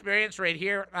Spoon Experience right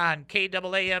here on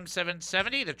KAAM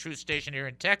 770, the truth station here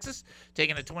in Texas.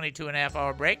 Taking a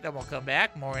 22.5-hour break. Then we'll come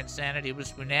back. More Insanity with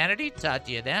Spoonanity. Talk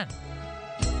to you then.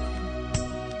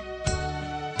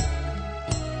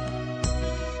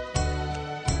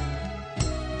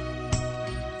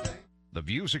 The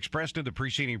views expressed in the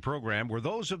preceding program were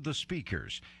those of the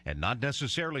speakers and not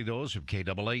necessarily those of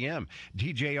KAAM,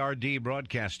 DJRD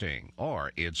Broadcasting,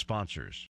 or its sponsors.